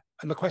future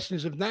and the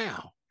questions of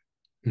now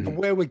and Mhm.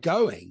 where we're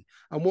going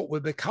and what we're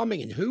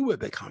becoming and who we're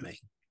becoming?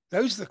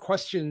 Those are the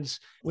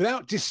questions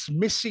without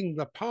dismissing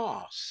the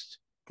past,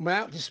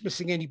 without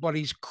dismissing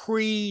anybody's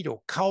creed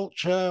or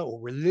culture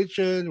or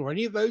religion or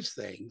any of those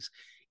things.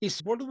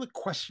 Is what are the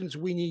questions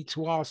we need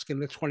to ask in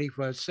the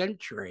 21st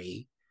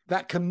century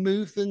that can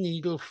move the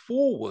needle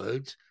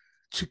forward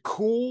to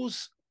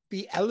cause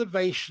the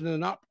elevation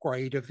and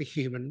upgrade of the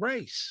human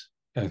race?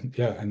 And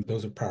yeah, and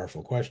those are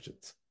powerful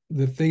questions.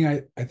 The thing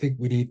I think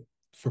we need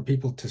for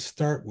people to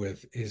start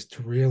with is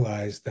to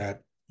realize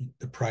that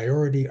the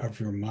priority of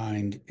your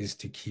mind is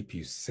to keep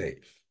you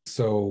safe.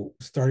 So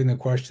starting the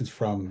questions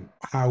from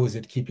how is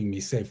it keeping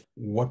me safe?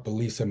 What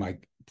beliefs am I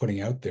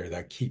putting out there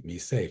that keep me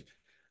safe?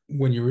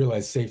 When you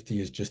realize safety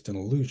is just an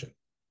illusion,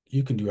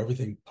 you can do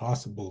everything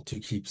possible to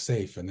keep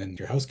safe, and then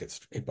your house gets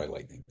hit by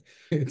lightning.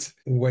 It's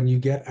when you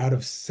get out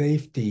of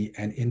safety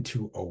and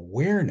into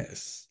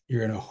awareness,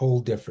 you're in a whole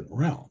different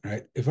realm,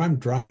 right? If I'm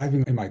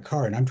driving in my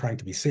car and I'm trying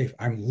to be safe,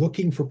 I'm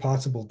looking for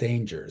possible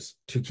dangers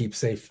to keep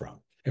safe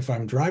from. If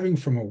I'm driving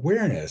from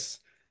awareness,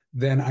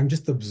 then I'm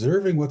just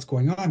observing what's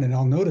going on, and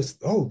I'll notice,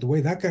 oh, the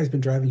way that guy's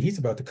been driving, he's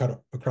about to cut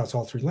across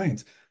all three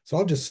lanes. So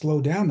I'll just slow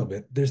down a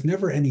bit. There's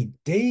never any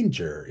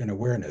danger in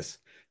awareness.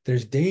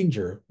 There's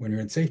danger when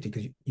you're in safety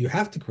because you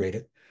have to create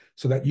it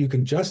so that you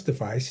can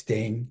justify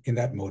staying in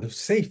that mode of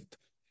safe,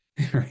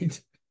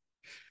 right?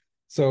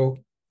 So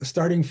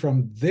starting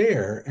from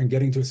there and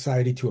getting to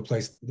society to a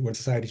place where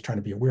society's trying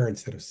to be aware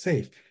instead of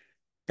safe,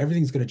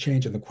 everything's going to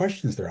change, and the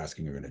questions they're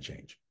asking are going to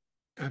change.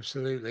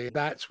 Absolutely.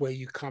 That's where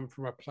you come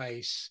from, a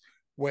place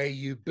where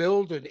you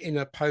build an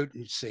inner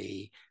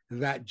potency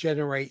that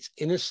generates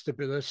inner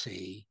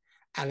stability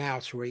and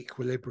outer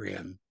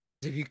equilibrium.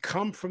 If you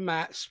come from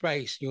that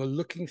space and you're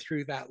looking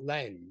through that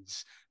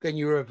lens, then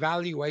your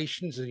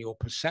evaluations and your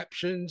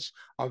perceptions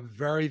are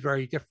very,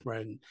 very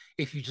different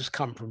if you just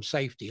come from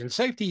safety. And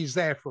safety is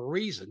there for a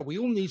reason. We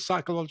all need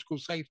psychological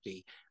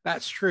safety.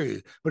 That's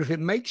true. But if it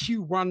makes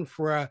you run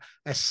for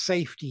a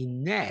safety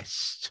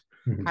nest,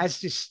 Mhm. as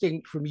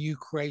distinct from you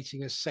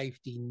creating a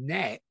safety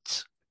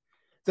net,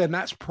 then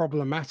that's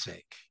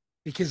problematic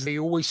because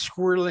you're always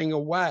squirreling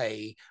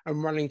away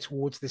and running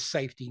towards this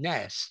safety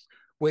nest,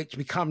 which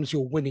becomes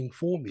your winning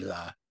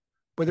formula.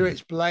 Whether Mhm.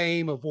 it's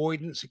blame,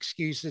 avoidance,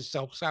 excuses,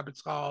 self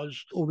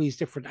sabotage, all these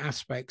different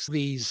aspects,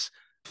 these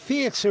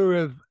theater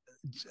of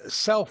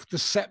self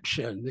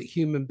deception that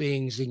human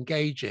beings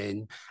engage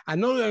in,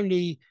 and not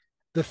only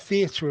the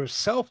theater of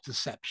self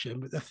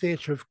deception, but the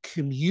theater of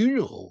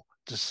communal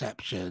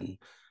deception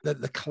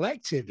that the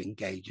collective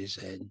engages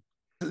in.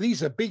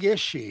 These are big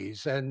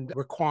issues and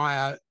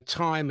require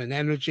time and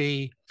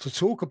energy to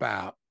talk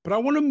about. But I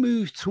want to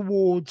move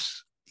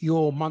towards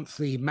your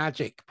monthly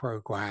magic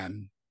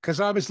program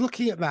because I was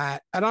looking at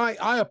that and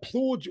I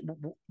applaud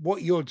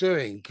what you're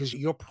doing because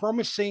you're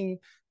promising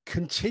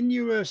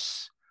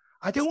continuous.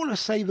 I don't want to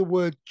say the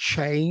word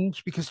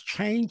change because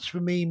change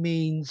for me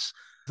means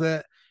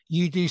that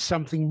you do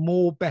something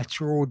more,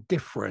 better, or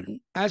different,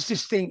 as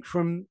distinct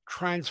from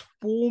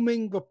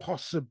transforming the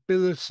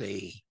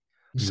possibility.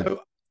 Mhm.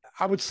 So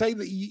I would say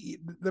that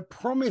the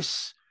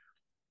promise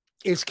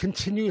is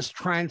continuous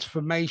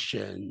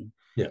transformation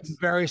in Yes.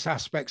 various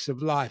aspects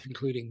of life,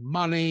 including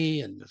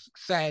money and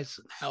success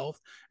and health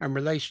and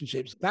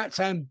relationships. That's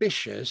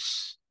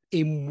ambitious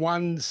in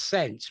one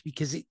sense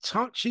because it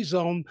touches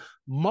on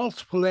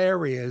multiple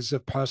areas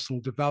of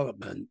personal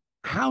development.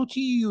 How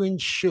do you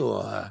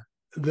ensure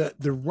that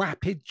the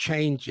rapid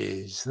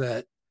changes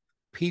that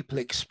people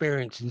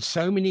experience in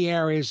so many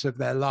areas of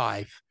their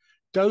life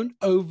don't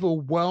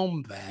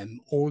overwhelm them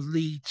or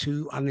lead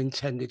to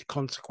unintended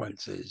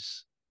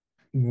consequences?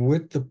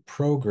 With the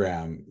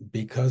program,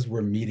 because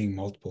we're meeting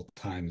multiple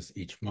times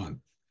each month,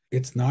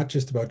 it's not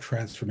just about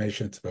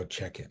transformation, it's about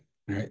check-in,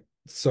 right?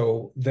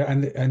 So there,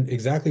 and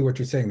exactly what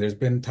you're saying, there's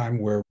been time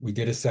where we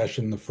did a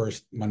session the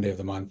first Monday of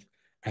the month,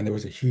 and there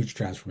was a huge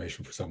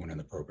transformation for someone in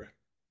the program.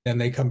 Then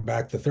they come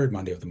back the third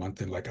Monday of the month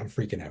and like, I'm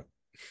freaking out.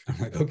 I'm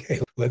like, okay,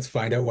 let's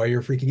find out why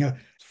you're freaking out.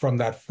 From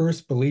that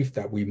first belief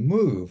that we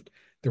moved,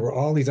 there were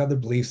all these other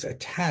beliefs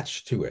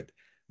attached to it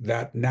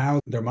that now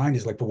their mind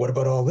is like, but what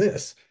about all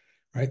this?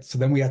 Right. So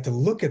then we had to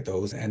look at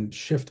those and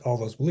shift all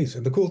those beliefs.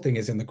 And the cool thing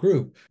is in the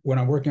group, when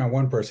I'm working on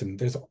one person,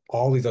 there's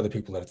all these other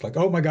people that it's like,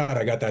 oh my God,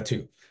 I got that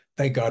too.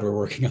 Thank God we're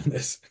working on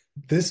this.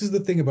 This is the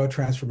thing about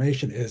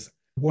transformation is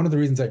one of the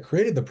reasons I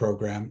created the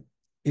program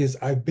is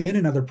I've been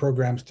in other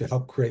programs to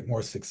help create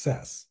more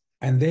success.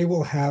 And they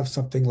will have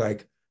something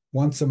like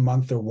once a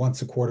month or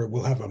once a quarter,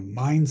 we'll have a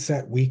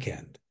mindset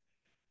weekend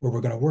where we're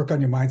going to work on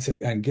your mindset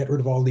and get rid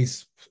of all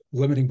these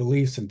limiting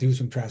beliefs and do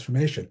some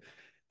transformation.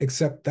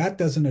 Except that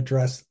doesn't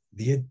address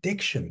the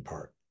addiction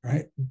part,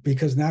 right?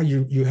 Because now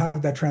you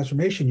have that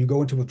transformation, you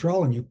go into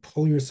withdrawal and you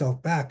pull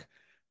yourself back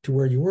to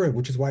where you were,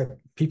 which is why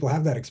people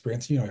have that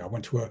experience. You know, I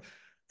went to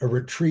a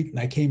retreat and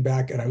I came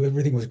back and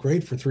everything was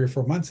great for 3 or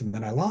 4 months and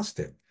then I lost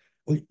it.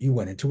 Well, you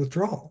went into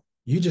withdrawal.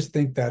 You just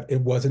think that it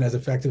wasn't as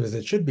effective as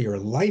it should be, or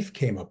life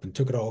came up and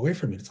took it all away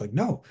from you. It's like,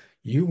 no,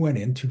 you went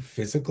into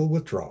physical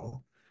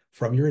withdrawal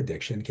from your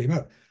addiction, came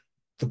out.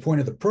 The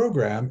point of the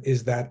program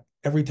is that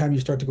every time you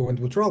start to go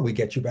into withdrawal, we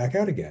get you back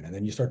out again. And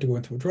then you start to go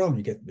into withdrawal and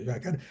you get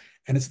back out.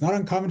 And it's not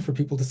uncommon for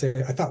people to say,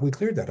 I thought we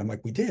cleared that. I'm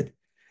like, we did.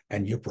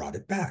 And you brought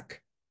it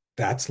back.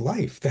 That's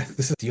life.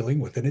 This is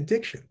dealing with an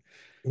addiction.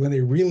 When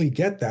they really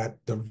get that,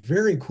 the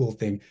very cool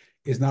thing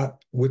is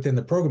not within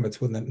the program,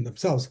 it's within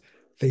themselves.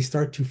 They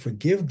start to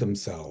forgive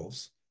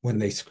themselves when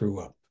they screw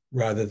up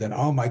rather than,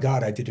 oh my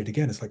God, I did it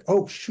again. It's like,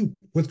 oh, shoot,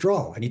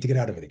 withdrawal. I need to get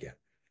out of it again.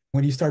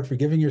 When you start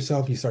forgiving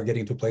yourself, you start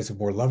getting to a place of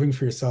more loving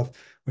for yourself.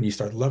 When you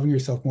start loving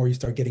yourself more, you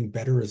start getting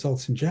better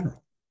results in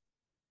general.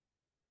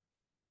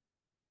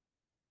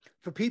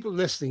 For people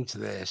listening to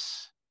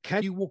this,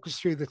 can you walk us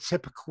through the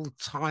typical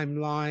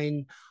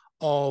timeline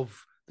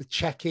of the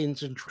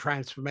check-ins and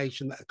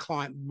transformation that a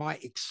client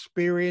might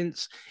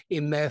experience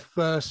in their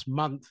first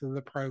month of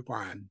the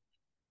program?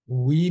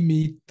 We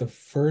meet the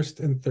first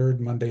and third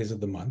Mondays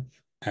of the month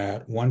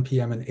at 1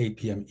 p.m. and 8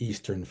 p.m.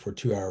 Eastern for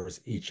 2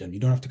 hours each. And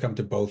you don't have to come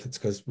to both. It's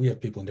because we have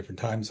people in different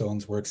time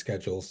zones, work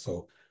schedules.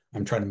 So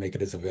I'm trying to make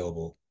it as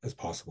available as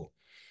possible.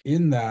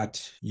 In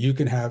that, you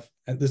can have,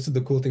 and this is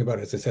the cool thing about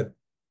it, as I said,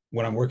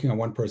 when I'm working on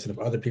one person, if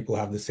other people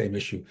have the same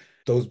issue,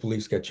 those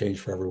beliefs get changed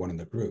for everyone in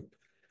the group.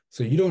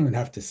 So you don't even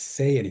have to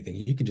say anything.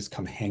 You can just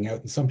come hang out.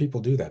 And some people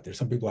do that. There's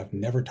some people I've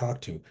never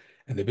talked to,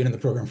 and they've been in the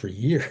program for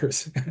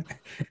years.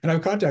 And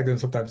I've contacted them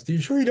sometimes. "Are you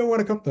sure you don't want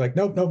to come?" They're like,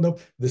 "Nope, nope,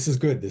 nope. This is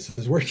good. This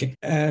is working."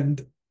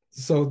 And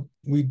so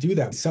we do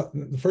that. So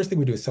the first thing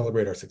we do is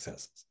celebrate our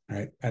successes,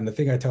 right? And the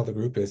thing I tell the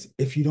group is,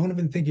 if you don't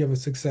even think you have a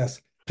success,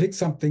 pick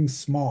something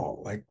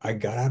small. Like, I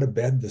got out of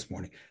bed this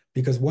morning.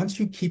 Because once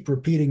you keep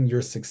repeating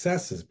your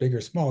successes, big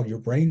or small, your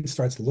brain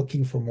starts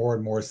looking for more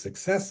and more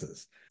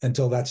successes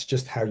until that's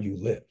just how you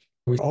live.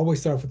 We always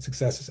start off with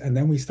successes, and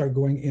then we start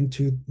going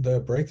into the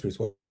breakthroughs.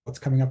 Well, what's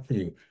coming up for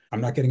you?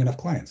 I'm not getting enough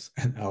clients.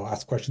 And I'll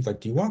ask questions like,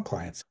 do you want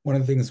clients? One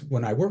of the things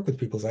when I work with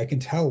people is I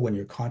can tell when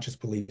your conscious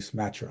beliefs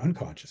match your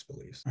unconscious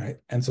beliefs, right?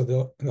 And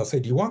so they'll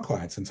say, do you want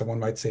clients? And someone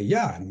might say,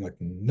 yeah. And I'm like,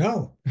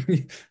 no,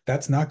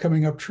 that's not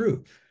coming up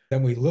true.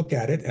 Then we look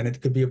at it, and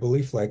it could be a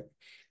belief like,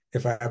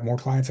 if I have more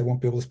clients, I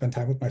won't be able to spend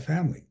time with my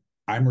family.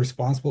 I'm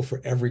responsible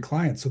for every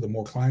client. So the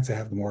more clients I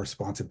have, the more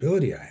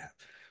responsibility I have.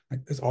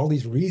 Like, there's all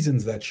these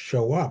reasons that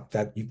show up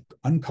that you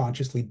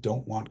unconsciously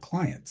don't want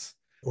clients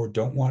or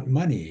don't want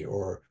money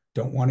or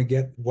don't want to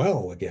get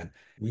well again.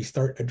 We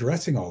start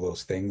addressing all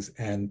those things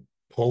and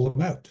pull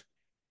them out.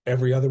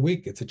 Every other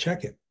week, it's a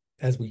check-in.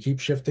 As we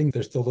keep shifting,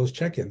 there's still those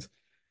check-ins.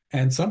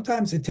 And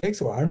sometimes it takes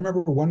a while. I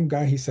remember one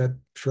guy, he said,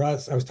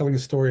 Shiraz, I was telling a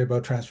story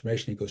about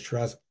transformation. He goes,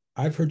 Shiraz,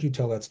 I've heard you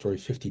tell that story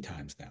 50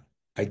 times now.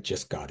 I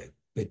just got it.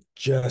 It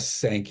just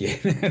sank in.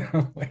 And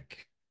I'm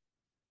like,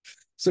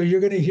 so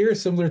you're going to hear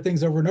similar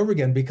things over and over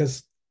again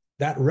because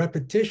that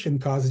repetition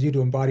causes you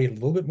to embody it a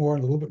little bit more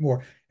and a little bit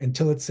more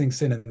until it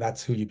sinks in, and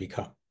that's who you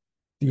become.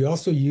 You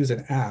also use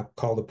an app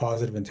called the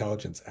Positive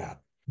Intelligence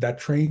app that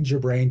trains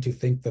your brain to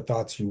think the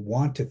thoughts you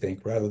want to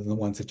think rather than the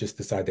ones that just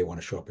decide they want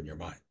to show up in your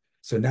mind.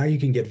 So now you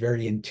can get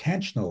very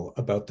intentional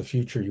about the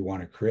future you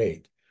want to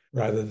create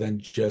rather than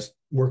just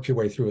work your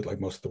way through it like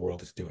most of the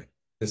world is doing.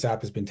 This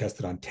app has been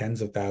tested on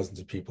tens of thousands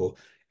of people.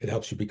 It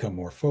helps you become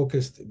more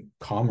focused,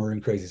 calmer in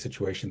crazy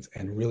situations,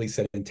 and really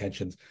set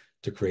intentions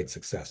to create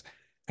success.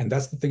 And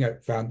that's the thing I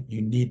found.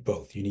 You need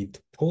both. You need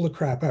to pull the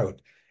crap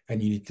out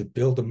and you need to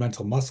build the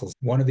mental muscles.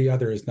 One or the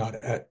other is not,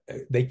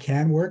 they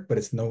can work, but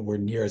it's nowhere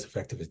near as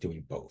effective as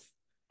doing both.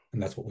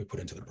 And that's what we put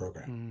into the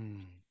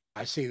program.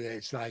 I see that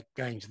it's like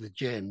going to the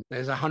gym.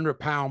 There's a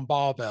 100-pound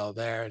barbell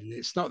there, and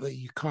it's not that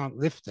you can't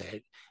lift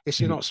it, it's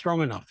you're not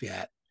strong enough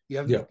yet. You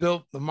haven't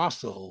built the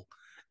muscle,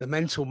 the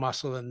mental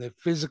muscle and the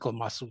physical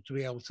muscle to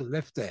be able to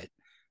lift it.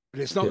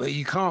 But it's not that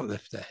you can't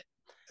lift it.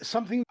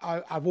 Something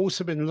I've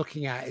also been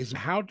looking at is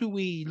how do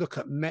we look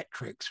at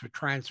metrics for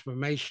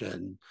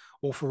transformation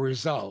or for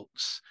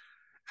results?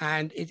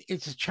 And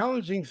it's a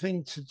challenging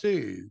thing to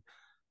do.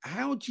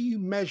 How do you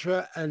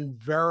measure and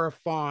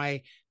verify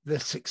the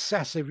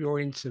success of your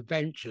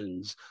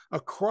interventions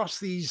across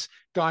these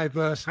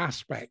diverse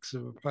aspects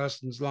of a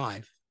person's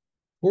life?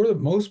 For the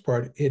most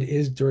part, it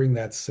is during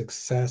that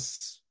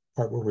success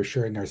part where we're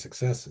sharing our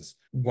successes.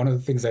 One of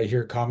the things I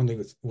hear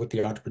commonly with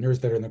the entrepreneurs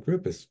that are in the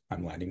group is,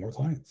 I'm landing more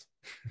clients.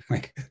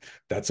 Like,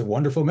 that's a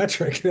wonderful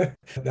metric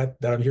that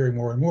I'm hearing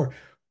more and more.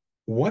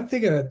 One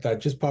thing that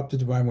just popped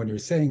into mind when you were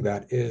saying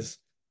that is,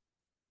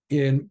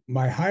 in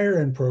my higher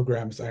end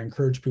programs, I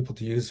encourage people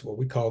to use what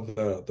we call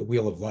the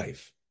wheel of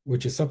life,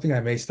 which is something I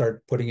may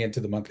start putting into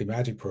the monthly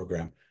magic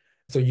program.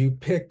 So you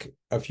pick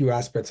a few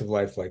aspects of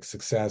life like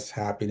success,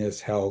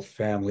 happiness, health,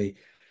 family,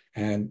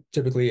 and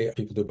typically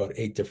people do about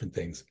 8 different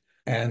things.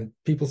 And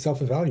people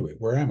self-evaluate.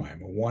 Where am I?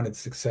 I'm a 1 at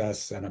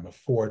success, and I'm a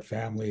 4 at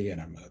family, and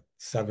I'm a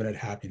 7 at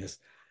happiness.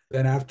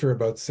 Then after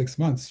about 6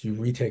 months, you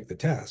retake the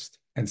test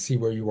and see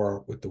where you are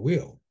with the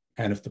wheel.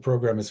 And if the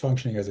program is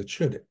functioning as it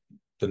should,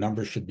 the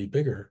numbers should be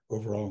bigger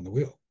overall in the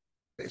wheel.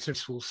 It's a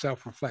full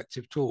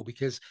self-reflective tool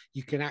because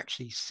you can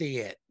actually see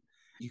it,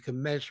 you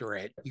can measure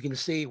it, you can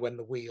see when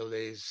the wheel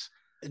is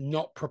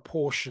not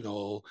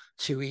proportional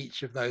to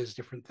each of those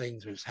different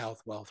things, with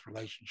health, wealth,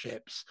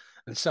 relationships,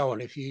 and so on.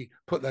 If you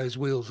put those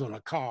wheels on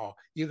a car,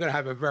 you're going to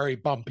have a very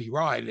bumpy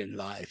ride in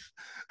life.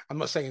 I'm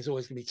not saying it's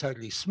always going to be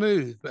totally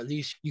smooth, but at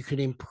least you can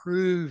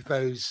improve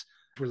those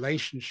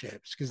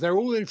relationships because they're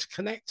all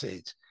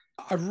interconnected.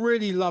 I've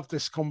really loved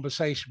this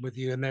conversation with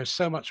you, and there's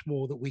so much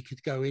more that we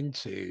could go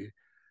into.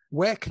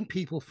 Where can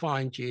people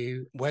find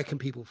you? Where can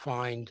people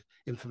find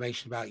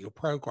information about your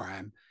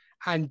program?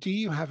 And do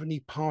you have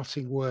any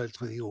parting words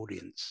for the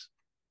audience?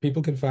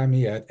 People can find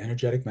me at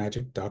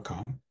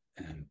energeticmagic.com,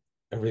 and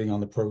everything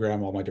on the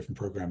program, all my different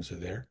programs are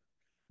there.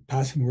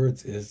 Passing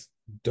words is,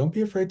 don't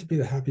be afraid to be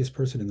the happiest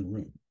person in the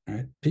room.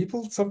 right?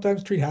 People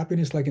sometimes treat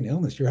happiness like an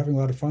illness. You're having a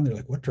lot of fun. They're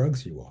like, what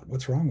drugs are you on?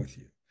 What's wrong with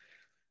you?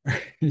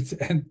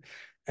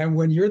 And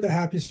when you're the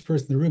happiest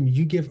person in the room,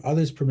 you give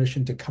others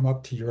permission to come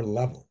up to your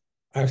level.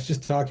 I was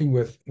just talking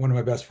with one of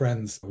my best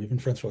friends. We've been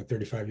friends for like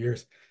 35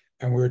 years.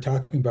 And we were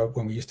talking about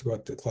when we used to go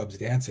out to clubs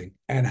dancing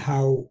and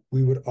how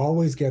we would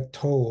always get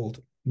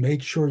told,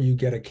 make sure you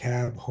get a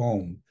cab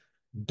home.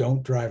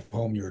 Don't drive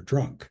home, you're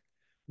drunk.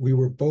 We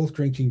were both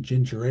drinking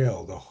ginger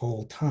ale the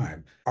whole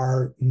time.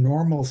 Our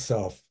normal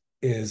self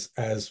is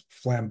as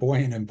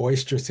flamboyant and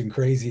boisterous and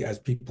crazy as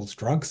people's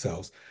drunk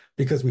selves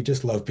because we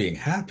just love being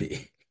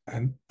happy.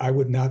 And I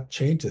would not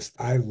change this.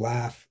 I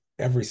laugh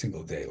every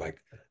single day.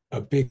 Like a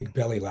big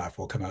belly laugh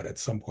will come out at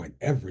some point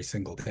every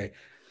single day.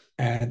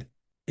 And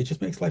it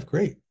just makes life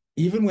great.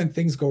 Even when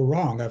things go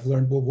wrong, I've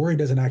learned, well, worry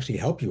doesn't actually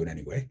help you in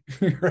any way,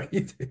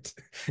 right?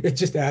 It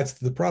just adds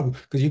to the problem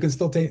because you can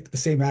still take the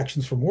same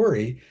actions from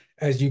worry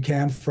as you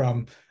can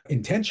from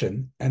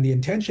intention, and the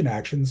intention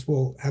actions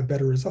will have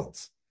better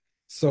results.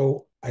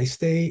 So I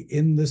stay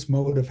in this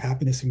mode of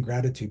happiness and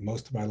gratitude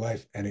most of my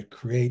life, and it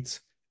creates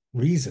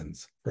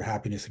reasons for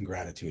happiness and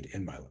gratitude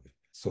in my life.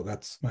 So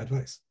that's my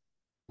advice.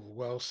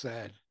 Well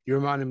said. You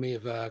reminded me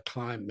of a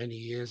client many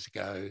years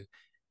ago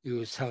who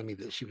was telling me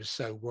that she was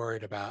so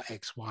worried about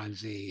X, Y, and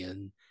Z.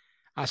 And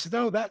I said,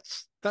 "Oh,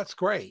 that's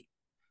great.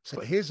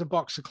 So here's a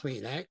box of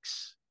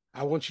Kleenex.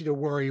 I want you to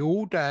worry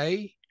all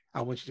day.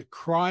 I want you to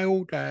cry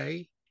all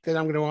day. Then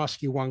I'm going to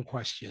ask you one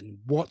question.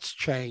 What's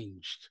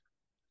changed?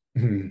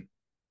 Mhm.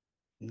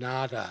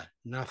 Nada,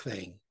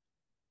 nothing.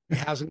 It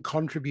hasn't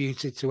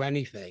contributed to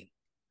anything.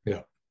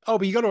 Yeah. Oh,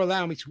 but you got to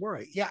allow me to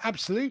worry. Yeah,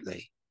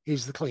 absolutely.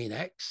 Here's the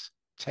Kleenex.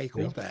 Take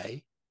all Yeah.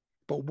 day.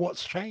 But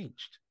what's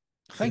changed?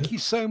 That's Thank it. you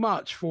so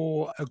much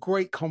for a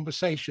great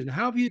conversation.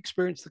 How have you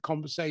experienced the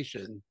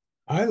conversation?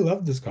 I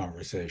love this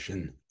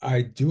conversation.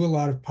 I do a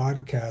lot of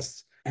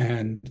podcasts,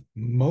 and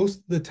most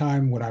of the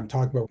time when I'm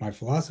talking about my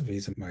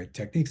philosophies and my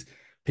techniques,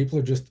 people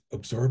are just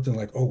absorbed and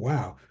like, oh,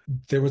 wow.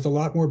 There was a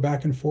lot more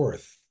back and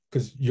forth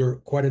because you're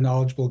quite a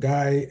knowledgeable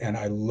guy, and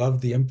I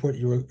love the input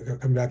you were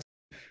coming back.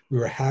 We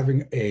were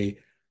having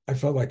I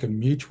felt like a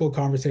mutual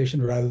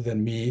conversation rather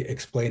than me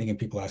explaining and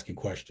people asking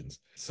questions.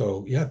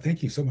 So, yeah,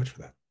 thank you so much for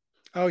that.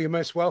 Oh, you're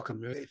most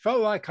welcome. It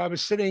felt like I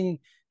was sitting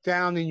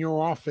down in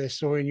your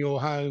office or in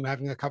your home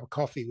having a cup of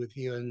coffee with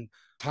you and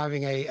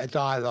having a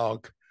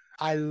dialogue.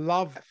 I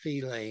love that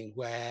feeling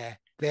where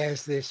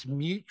there's this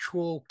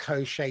mutual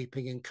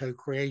co-shaping and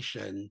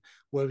co-creation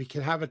where we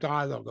can have a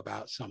dialogue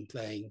about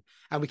something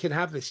and we can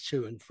have this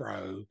to and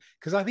fro.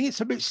 Because I think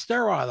it's a bit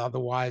sterile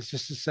otherwise,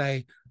 just to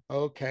say,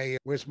 okay,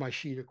 where's my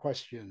sheet of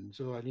questions?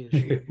 Oh, I need a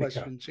sheet of Yeah,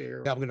 questions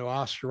here. I'm going to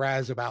ask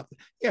Shiraz about,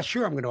 yeah,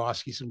 sure, I'm going to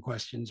ask you some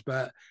questions,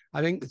 but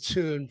I think the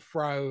to and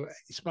fro,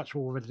 it's much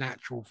more of a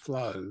natural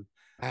flow.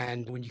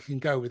 And when you can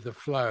go with the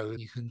flow,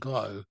 you can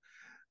glow.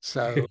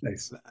 So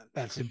nice.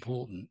 that's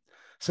important.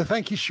 So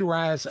thank you,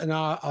 Shiraz. And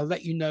I'll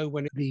let you know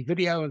when the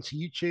video onto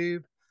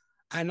YouTube.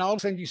 And I'll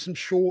send you some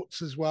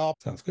shorts as well.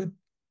 Sounds good.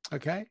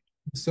 Okay.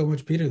 So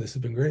much, Peter. This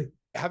has been great.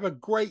 Have a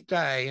great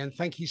day. And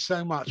thank you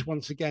so much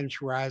once again,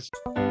 Shiraz.